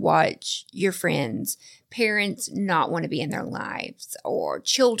hard to watch your friends, parents not want to be in their lives or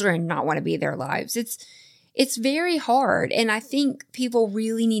children not want to be in their lives. It's very hard. And I think people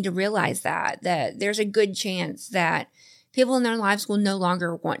really need to realize that there's a good chance that people in their lives will no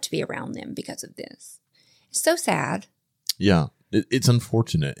longer want to be around them because of this. It's so sad. Yeah, it's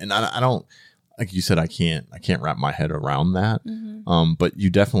unfortunate. And I don't, like you said, I can't wrap my head around that. Mm-hmm. But you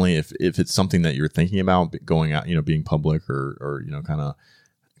definitely, if it's something that you're thinking about going out, being public or kind of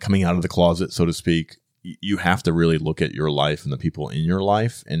coming out of the closet, so to speak, you have to really look at your life and the people in your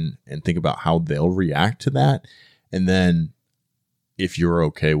life and think about how they'll react to that. And then if you're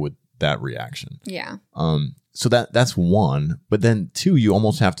okay with that reaction. Yeah. So that's one, but then two, you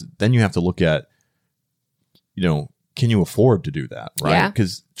almost have to look at, can you afford to do that? Right. Yeah.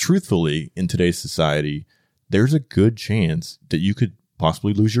 Because truthfully, in today's society, there's a good chance that you could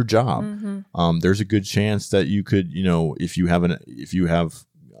possibly lose your job. Mm-hmm. There's a good chance that you could, if you have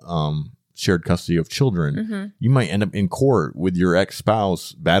shared custody of children, mm-hmm. you might end up in court with your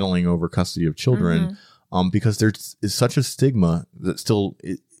ex-spouse battling over custody of children, mm-hmm. Because there is such a stigma that still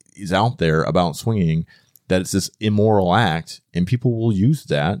is out there about swinging, that it's this immoral act, and people will use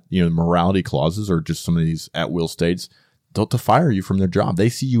that, morality clauses or just some of these at-will states to fire you from their job. They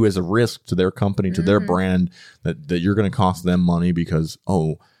see you as a risk to their company, to mm-hmm. their brand, that you're going to cost them money because,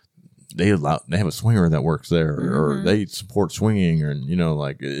 they have a swinger that works there, mm-hmm. or they support swinging, or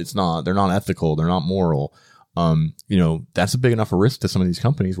they're not ethical, they're not moral. That's a big enough a risk to some of these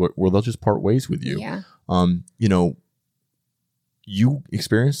companies where they'll just part ways with you. Yeah. You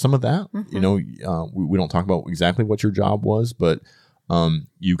experienced some of that. Mm-hmm. We don't talk about exactly what your job was, but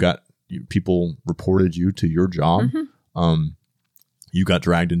people reported you to your job. Mm-hmm. You got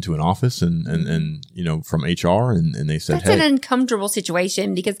dragged into an office and from HR and they said, that's an uncomfortable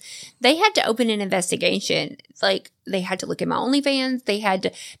situation because they had to open an investigation. Like they had to look at my OnlyFans. They had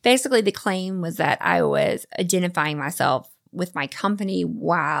to, basically the claim was that I was identifying myself with my company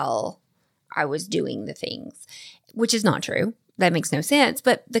while I was doing the things, which is not true. That makes no sense.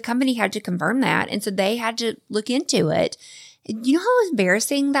 But the company had to confirm that. And so they had to look into it. You know how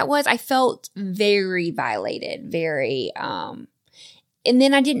embarrassing that was? I felt very violated, very, and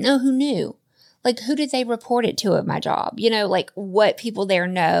then I didn't know who knew. Like, who did they report it to at my job? What people there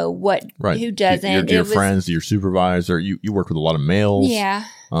know, who doesn't. Your friends, your supervisor, you work with a lot of males. Yeah.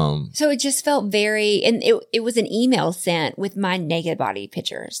 So it just felt very, and it was an email sent with my naked body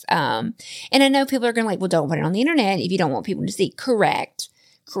pictures. And I know people are going to well, don't put it on the internet if you don't want people to see. Correct.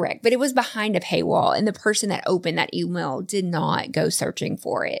 But it was behind a paywall, and the person that opened that email did not go searching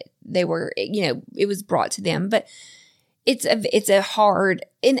for it. They were, it was brought to them, but it's a hard,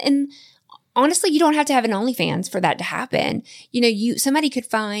 and honestly, you don't have to have an OnlyFans for that to happen. Somebody could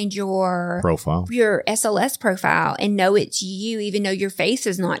find your SLS profile and know it's you, even though your face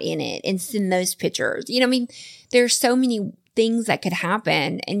is not in it, and send those pictures. There's so many things that could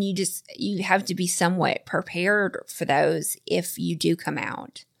happen, and you have to be somewhat prepared for those if you do come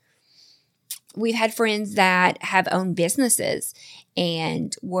out. We've had friends that have owned businesses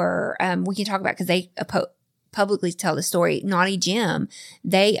and were, we can talk about, because they publicly tell the story, Naughty Gym.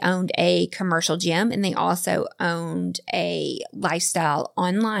 They owned a commercial gym, and they also owned a lifestyle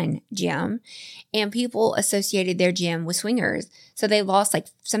online gym, and people associated their gym with swingers. So they lost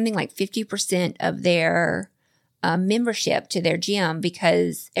something like 50% of their membership to their gym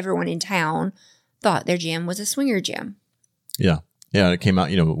because everyone in town thought their gym was a swinger gym. Yeah. Yeah. It came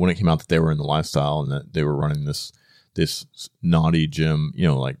out, when it came out that they were in the lifestyle and that they were running this naughty gym,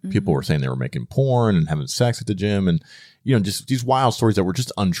 people were saying they were making porn and having sex at the gym, and, just these wild stories that were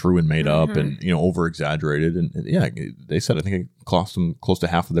just untrue and made up and, over exaggerated. And they said, I think it cost them close to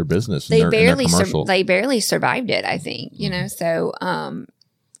half of their business. They barely survived it, I think, so,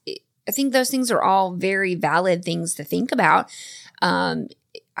 I think those things are all very valid things to think about. I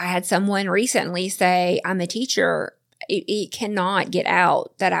had someone recently say, I'm a teacher. It cannot get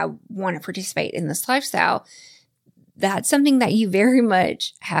out that I want to participate in this lifestyle. That's something that you very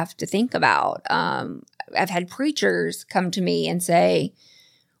much have to think about. I've had preachers come to me and say,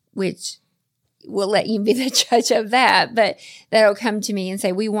 which will let you be the judge of that, but that'll come to me and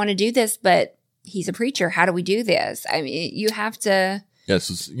say, we want to do this, but he's a preacher. How do we do this? I mean, you have to.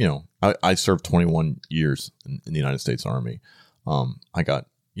 Yes, I served 21 years in the United States Army. I got,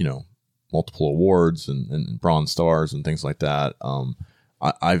 multiple awards and Bronze Stars and things like that.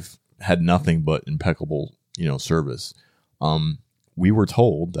 I've had nothing but impeccable, service. We were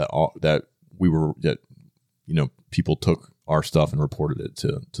told that people took our stuff and reported it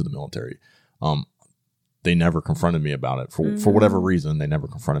to the military. They never confronted me about it for whatever reason. They never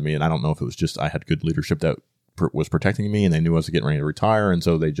confronted me, and I don't know if it was just I had good leadership that was protecting me, and they knew I was getting ready to retire, and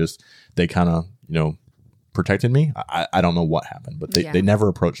so they kind of protected me. I don't know what happened, but they never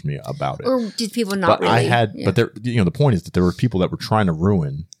approached me about it. Or did people not? But really? But there, the point is that there were people that were trying to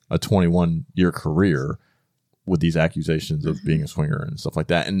ruin a 21-year career with these accusations of being a swinger and stuff like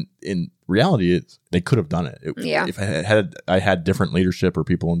that. And in reality, they could have done it. If I had different leadership or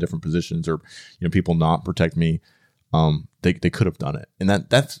people in different positions or people not protect me, they could have done it. And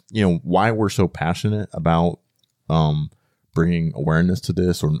that's why we're so passionate about bringing awareness to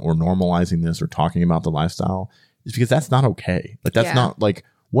this or normalizing this or talking about the lifestyle, is because that's not okay. That's not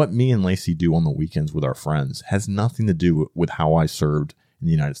what me and Lacey do on the weekends with our friends has nothing to do with how I served in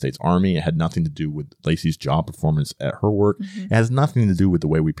the United States Army. It had nothing to do with Lacey's job performance at her work. It has nothing to do with the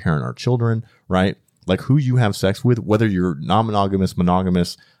way we parent our children, right? Who you have sex with, whether you're non-monogamous,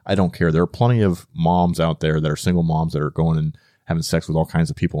 monogamous, I don't care. There are plenty of moms out there that are single moms that are going and having sex with all kinds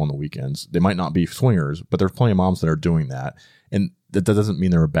of people on the weekends. They might not be swingers, but there's plenty of moms that are doing that. And that doesn't mean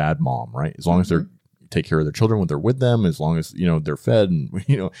they're a bad mom, right? As long as they're take care of their children when they're with them, as long as, they're fed and,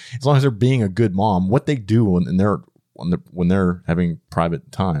 as long as they're being a good mom, what they do when they're having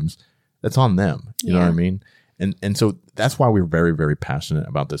private times, that's on them. You know what I mean? And so that's why we're very, very passionate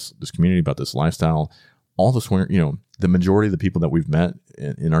about this community, about this lifestyle. All the swinger, the majority of the people that we've met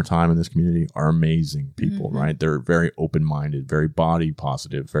in our time in this community are amazing people, right? They're very open-minded, very body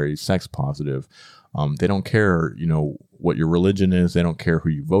positive, very sex positive. They don't care, what your religion is. They don't care who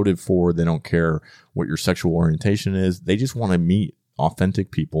you voted for. They don't care what your sexual orientation is. They just want to meet authentic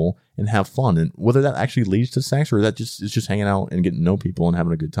people and have fun. And whether that actually leads to sex or that is just hanging out and getting to know people and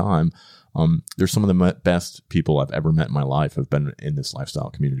having a good time. There's some of the best people I've ever met in my life have been in this lifestyle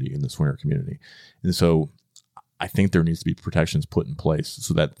community, in the swinger community. And so I think there needs to be protections put in place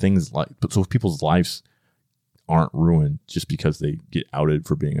so that so people's lives aren't ruined just because they get outed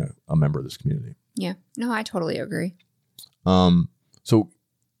for being a member of this community. Yeah. No, I totally agree. So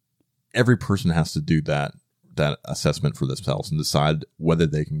every person has to do that assessment for themselves and decide whether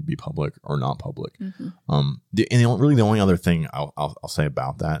they can be public or not public. The only other thing I'll say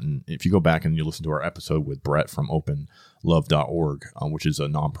about that, and if you go back and you listen to our episode with Brett from openlove.org, which is a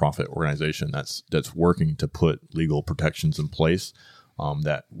nonprofit organization that's working to put legal protections in place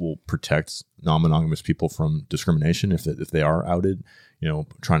that will protect non-monogamous people from discrimination if they are outed,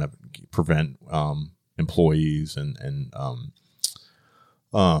 trying to prevent employees and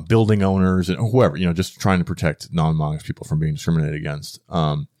building owners and whoever, just trying to protect non-monogamous people from being discriminated against.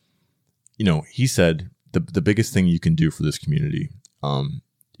 He said the biggest thing you can do for this community,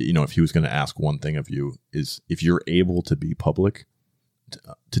 if he was going to ask one thing of you, is if you're able to be public,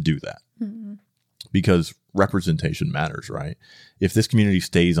 to do that. because representation matters, right? If this community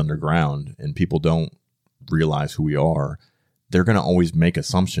stays underground and people don't realize who we are, they're going to always make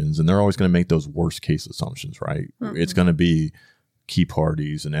assumptions, and they're always going to make those worst case assumptions, right? Mm-hmm. It's going to be key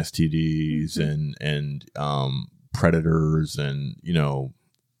parties and STDs and predators and,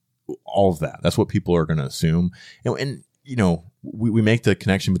 all of that. That's what people are going to assume. And we make the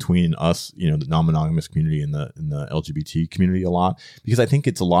connection between us, the non-monogamous community and the LGBT community a lot, because I think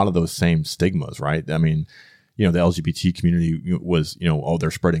it's a lot of those same stigmas, right? I mean, the LGBT community was,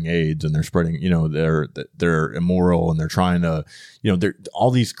 they're spreading AIDS and they're spreading, they're immoral and they're trying to,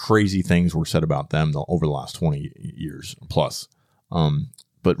 all these crazy things were said about them over the last 20 years plus.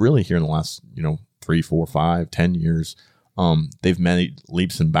 But really here in the last, 3, 4, 5, 10 years, they've made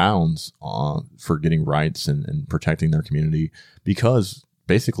leaps and bounds for getting rights and protecting their community, because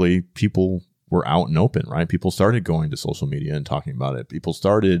basically people were out and open, right? People started going to social media and talking about it. People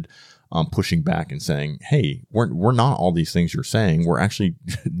started pushing back and saying, hey, we're not all these things you're saying. We're actually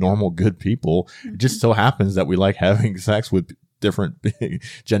normal, good people. It just so happens that we like having sex with different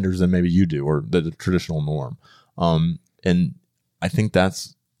genders than maybe you do, or the traditional norm. And I think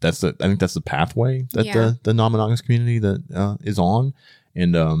that's the pathway that the non-monogamous community that is on,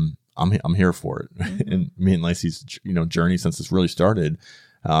 and I'm here for it. Mm-hmm. And me and Lacey's journey since this really started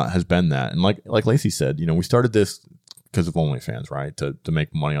has been that. And like Lacey said, we started this because of OnlyFans, right? To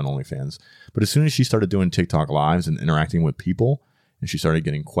make money on OnlyFans. But as soon as she started doing TikTok lives and interacting with people, and she started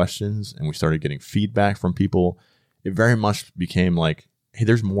getting questions, and we started getting feedback from people, it very much became like, hey,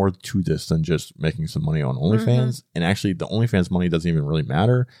 there's more to this than just making some money on OnlyFans. Mm-hmm. And actually, the OnlyFans money doesn't even really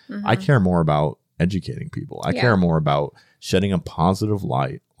matter. Mm-hmm. I care more about educating people. I care more about shedding a positive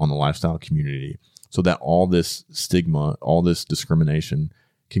light on the lifestyle community so that all this stigma, all this discrimination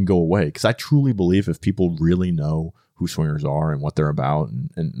can go away. Because I truly believe if people really know who swingers are and what they're about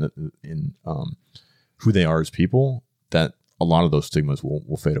and who they are as people, that a lot of those stigmas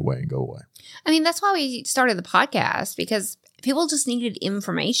will fade away and go away. I mean, that's why we started the podcast, because people just needed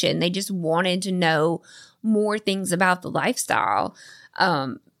information. They just wanted to know more things about the lifestyle.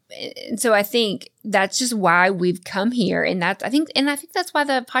 And so I think that's just why we've come here. And I think that's why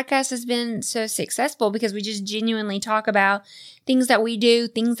the podcast has been so successful, because we just genuinely talk about things that we do,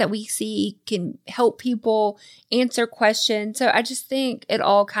 things that we see can help people answer questions. So I just think it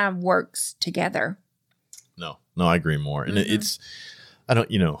all kind of works together. No, I agree more. And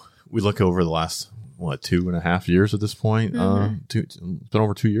we look over the last, 2.5 years at this point? Mm-hmm. It's been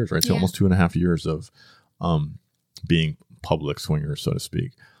over 2 years, right? So almost 2.5 years of being public swingers, so to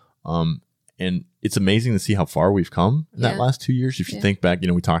speak. And it's amazing to see how far we've come in that last 2 years. If you think back,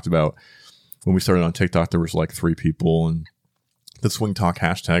 we talked about when we started on TikTok, there was like 3 people, and the Swing Talk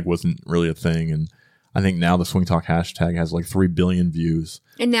hashtag wasn't really a thing. And I think now the Swing Talk hashtag has like 3 billion views.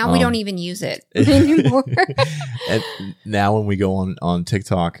 And now we don't even use it anymore. And now when we go on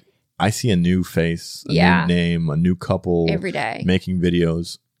TikTok, I see a new face, a new name, a new couple every day making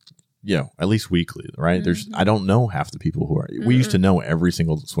videos. At least weekly, right? Mm-hmm. I don't know half the people who are. Mm-hmm. We used to know every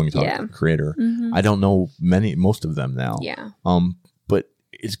single Swing Talk creator. Mm-hmm. I don't know most of them now. Yeah. But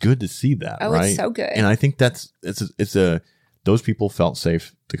it's good to see that, right? It's so good. And I think those people felt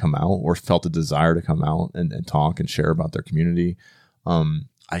safe to come out, or felt a desire to come out and talk and share about their community.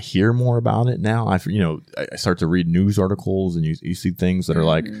 I hear more about it now. I start to read news articles, and you see things that are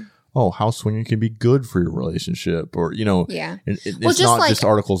like, oh, how swinging can be good for your relationship, or it's not just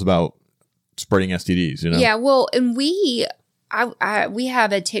articles about spreading STDs. Yeah, well, and we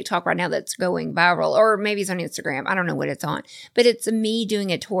have a TikTok right now that's going viral, or maybe it's on Instagram. I don't know what it's on, but it's me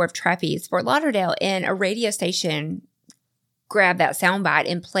doing a tour of Trapeze, Fort Lauderdale, and a radio station grabbed that soundbite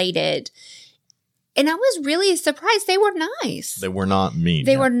and played it. And I was really surprised. They were nice. They were not mean.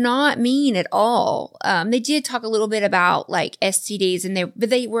 They were not mean at all. They did talk a little bit about like STDs, but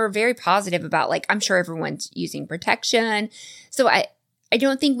they were very positive about like, I'm sure everyone's using protection. So I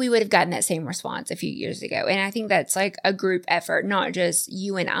don't think we would have gotten that same response a few years ago. And I think that's like a group effort, not just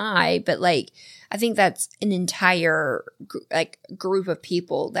you and I, but like, I think that's an entire group of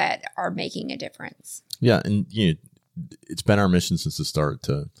people that are making a difference. Yeah. And it's been our mission since the start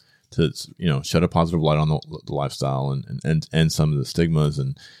to shed a positive light on the lifestyle and some of the stigmas.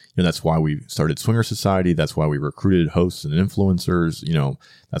 And that's why we started Swinger Society. That's why we recruited hosts and influencers.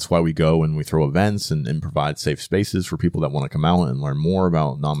 That's why we go and we throw events and provide safe spaces for people that want to come out and learn more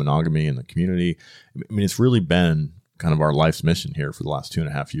about non-monogamy in the community. I mean, it's really been kind of our life's mission here for the last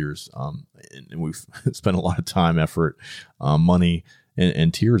 2.5 years. And we've spent a lot of time, effort, money,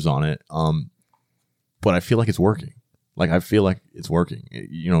 and tears on it. But I feel like it's working. Like, I feel like it's working.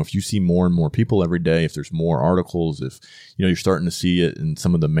 If you see more and more people every day, if there's more articles, if, you're starting to see it in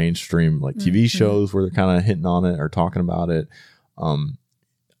some of the mainstream, like TV shows where they're kind of hitting on it or talking about it.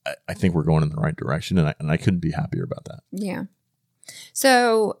 I think we're going in the right direction, and I couldn't be happier about that. Yeah.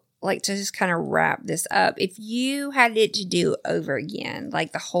 So, like, to just kind of wrap this up, if you had it to do over again,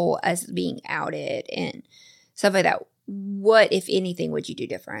 like the whole us being outed and stuff like that, what, if anything, would you do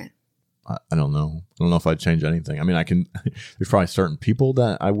different? I don't know. I don't know if I'd change anything. I mean, there's probably certain people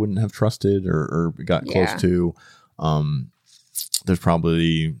that I wouldn't have trusted or got close to. There's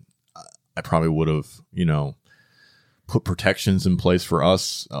probably, I probably would have, put protections in place for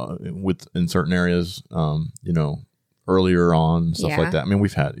us in certain areas, earlier on, stuff like that. I mean,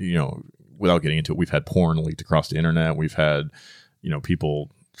 we've had, without getting into it, we've had porn leaked across the internet. We've had, people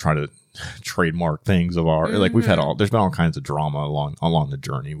try to trademark things of our, like, we've had there's been all kinds of drama along the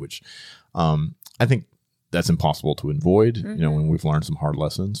journey, which I think that's impossible to avoid, when we've learned some hard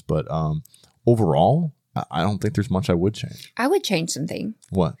lessons. But overall, I don't think there's much I would change. I would change something.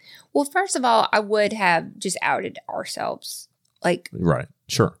 What? Well, first of all, I would have just outed ourselves. Like, right.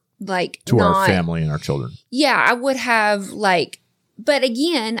 Sure. Like, to our family and our children. Yeah, I would have, like, but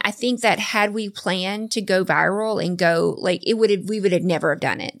again, I think that had we planned to go viral and go, like, we would have never have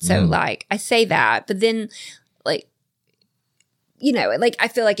done it. So, like, I say that, but then, like, like, I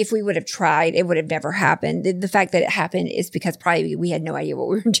feel like if we would have tried, it would have never happened. The fact that it happened is because probably we had no idea what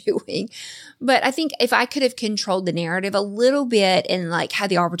we were doing. But I think if I could have controlled the narrative a little bit and, like, had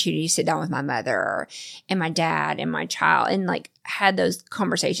the opportunity to sit down with my mother and my dad and my child and, like, had those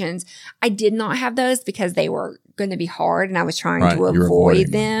conversations, I did not have those because they were going to be hard and I was trying to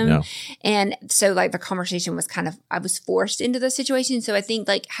avoid them. Yeah. And so, like, the conversation was I was forced into those situations. So I think,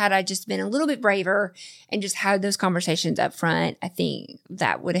 like, had I just been a little bit braver and just had those conversations up front, I think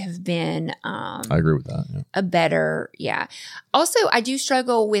that would have been I agree with that. Yeah. A better, Also, I do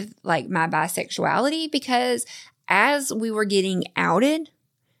struggle with, like, my bisexuality because as we were getting outed,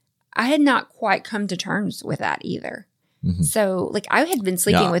 I had not quite come to terms with that either. Mm-hmm. So, like, I had been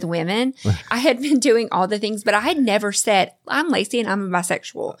sleeping with women. I had been doing all the things, but I had never said, I'm Lacey and I'm a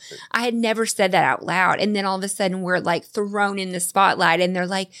bisexual. I had never said that out loud. And then all of a sudden we're, like, thrown in the spotlight and they're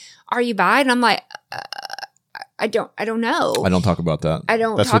like, are you bi? And I'm like, I don't know. I don't talk about that. I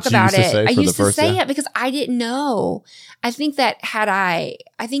don't talk about it. I used to say it because I didn't know. I think that I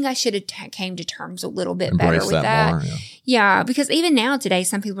think I should have came to terms a little bit better with that. More, yeah, because even now today,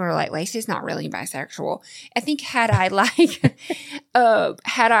 some people are like, Lacey's not really bisexual. I think had I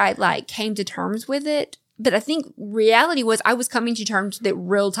came to terms with it, but I think reality was I was coming to terms with it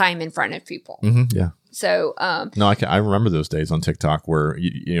real time in front of people. Mm-hmm, yeah. So, no, I remember those days on TikTok where,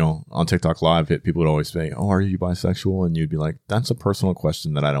 on TikTok Live, people would always say, oh, are you bisexual? And you'd be like, that's a personal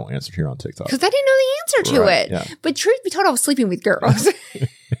question that I don't answer here on TikTok. Because I didn't know the answer to it. Yeah. But truth be told, I was sleeping with girls.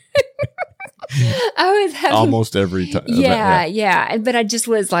 I was having, almost every time. Yeah. But I just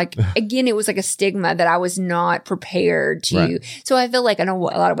was like, again, it was like a stigma that I was not prepared to. Right. So I feel like in a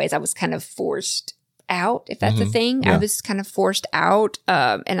lot of ways I was kind of forced out, if that's a thing. I was kind of forced out,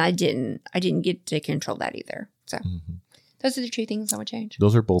 and I didn't get to control that either. So those are the two things I would change.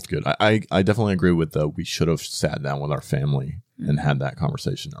 Those are both good. I definitely agree with we should have sat down with our family and had that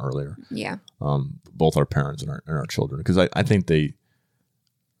conversation earlier. Yeah. Both our parents and our children, because I think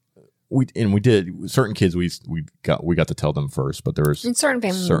we did. Certain kids we got to tell them first, but there was in certain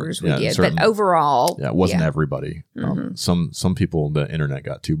family members we did, but overall, it wasn't everybody. Some people the internet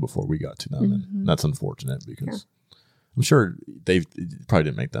got to before we got to them, and that's unfortunate because I'm sure they probably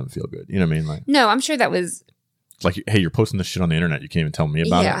didn't make them feel good. You know what I mean? Like, no, I'm sure that was like, hey, you're posting this shit on the internet. You can't even tell me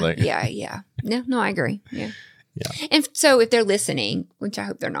about it. Like, yeah. No, I agree. Yeah. And so if they're listening, which I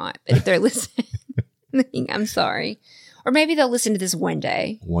hope they're not, but if they're listening, I'm sorry. Or maybe they'll listen to this one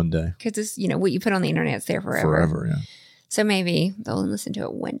day. One day. Because it's, what you put on the internet's there forever. Forever, yeah. So maybe they'll listen to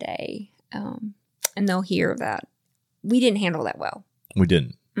it one day. And they'll hear that we didn't handle that well. We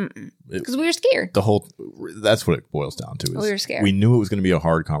didn't. Because we were scared. That's what it boils down to. We were scared. We knew it was going to be a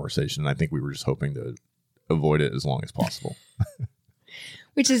hard conversation. And I think we were just hoping to avoid it as long as possible.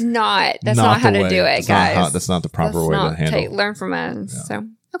 Which is that's not how to do it, guys. That's not the proper way to handle it. Learn from us. Yeah. So,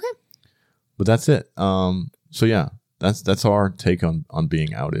 okay. But that's it. So yeah. That's our take on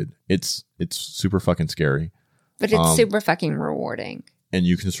being outed. It's super fucking scary. But it's super fucking rewarding. And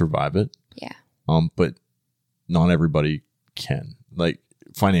you can survive it. Yeah. But not everybody can. Like,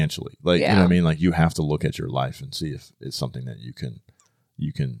 financially. Like, you know what I mean? Like, you have to look at your life and see if it's something that you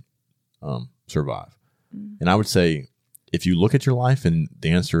can survive. And I would say if you look at your life and the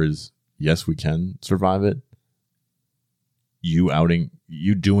answer is yes, we can survive it, you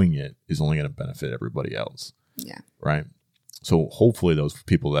doing it is only going to benefit everybody else. Yeah. Right. So hopefully those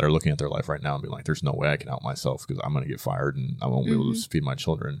people that are looking at their life right now and be like, there's no way I can out myself because I'm going to get fired and I won't be able to feed my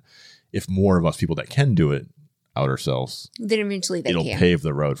children. If more of us people that can do it out ourselves, then eventually it'll pave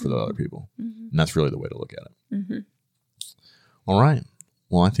the road for the other people. And that's really the way to look at it. All right.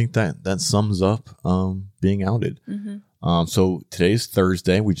 Well, I think that sums up being outed. So today's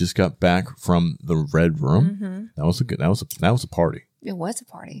Thursday. We just got back from the Red Room. That was a party. It was a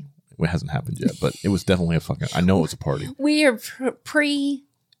party. It hasn't happened yet, but it was definitely I know it was a party. We are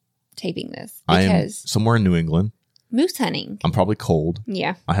pre-taping this I am because somewhere in New England. moose hunting. I'm probably cold.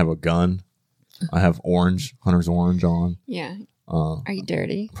 Yeah. I have a gun. I have hunter's orange on. Yeah. Are you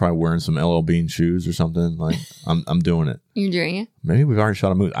dirty? Probably wearing some LL Bean shoes or something. Like I'm doing it. You're doing it? Maybe we've already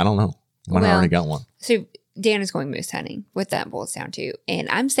shot a moose. I don't know. Might have already got one. So Dan is going moose hunting, what that boils down to. And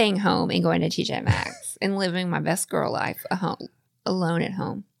I'm staying home and going to TJ Maxx and living my best girl life alone at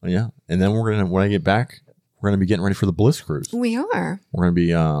home. Yeah. And then when I get back, we're going to be getting ready for the Bliss Cruise. We are. We're going to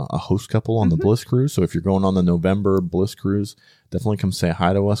be a host couple on the Bliss Cruise. So if you're going on the November Bliss Cruise, definitely come say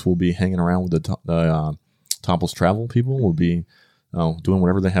hi to us. We'll be hanging around with the Topless Travel people. We'll be doing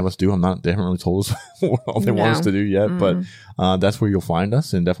whatever they have us do. They haven't really told us what all they want us to do yet, but that's where you'll find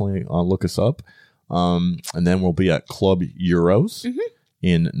us, and definitely look us up. And then we'll be at Club Euros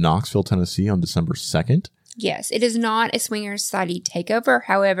in Knoxville, Tennessee on December 2nd. Yes, it is not a Swinger Society takeover.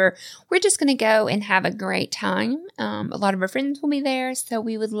 However, we're just going to go and have a great time. A lot of our friends will be there, so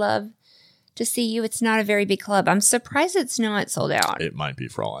we would love to see you. It's not a very big club. I'm surprised it's not sold out. It might be,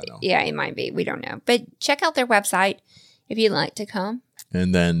 for all I know. Yeah, it might be. We don't know. But check out their website if you'd like to come.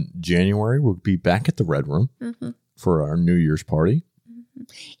 And then January, we'll be back at the Red Room for our New Year's party.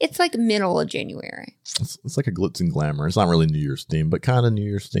 It's like middle of January. It's like a glitz and glamour. It's not really New Year's theme, but kind of New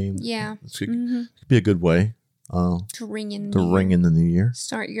Year's theme. Yeah. It could be a good way to ring in the new year.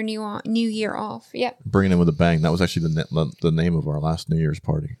 Start your new year off. Yep. Bringing it with a bang. That was actually the name of our last New Year's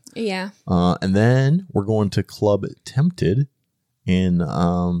party. Yeah. And then we're going to Club Tempted in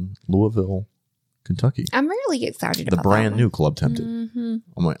Louisville, Kentucky. I'm really excited about the brand that new Club Tempted.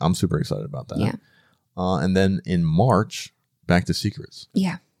 I'm super excited about that. Yeah. And then in March, back to Secrets.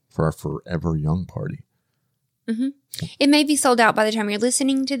 Yeah. For our Forever Young party. It may be sold out by the time you're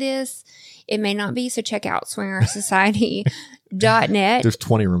listening to this. It may not be, so check out swingersociety.net. There's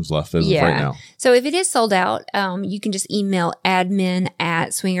 20 rooms left as of right now. So if it is sold out, you can just email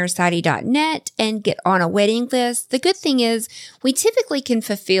admin@swingersociety.net and get on a waiting list. The good thing is we typically can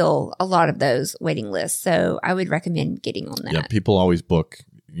fulfill a lot of those waiting lists, so I would recommend getting on that. Yeah, people always book,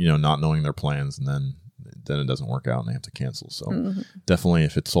 not knowing their plans, and then it doesn't work out and they have to cancel. So definitely,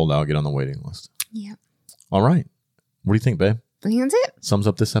 if it's sold out, get on the waiting list. Yeah. All right. What do you think, babe? I think that's it. Sums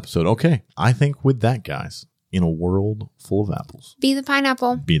up this episode. Okay. I think with that, guys, in a world full of apples, Be the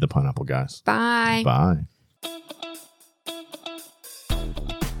pineapple. be the pineapple, guys. Bye. Bye.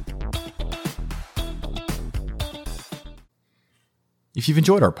 If you've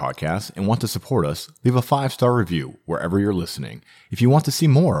enjoyed our podcast and want to support us, leave a 5-star review wherever you're listening. If you want to see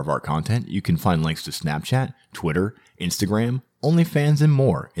more of our content, you can find links to Snapchat, Twitter, Instagram, OnlyFans, and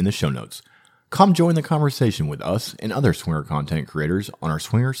more in the show notes. Come join the conversation with us and other swinger content creators on our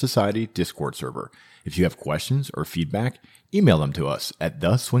Swinger Society Discord server. If you have questions or feedback, email them to us at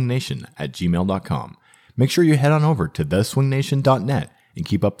theswingnation@gmail.com. Make sure you head on over to theswingnation.net and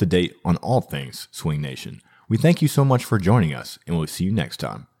keep up to date on all things Swing Nation. We thank you so much for joining us, and we'll see you next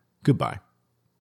time. Goodbye.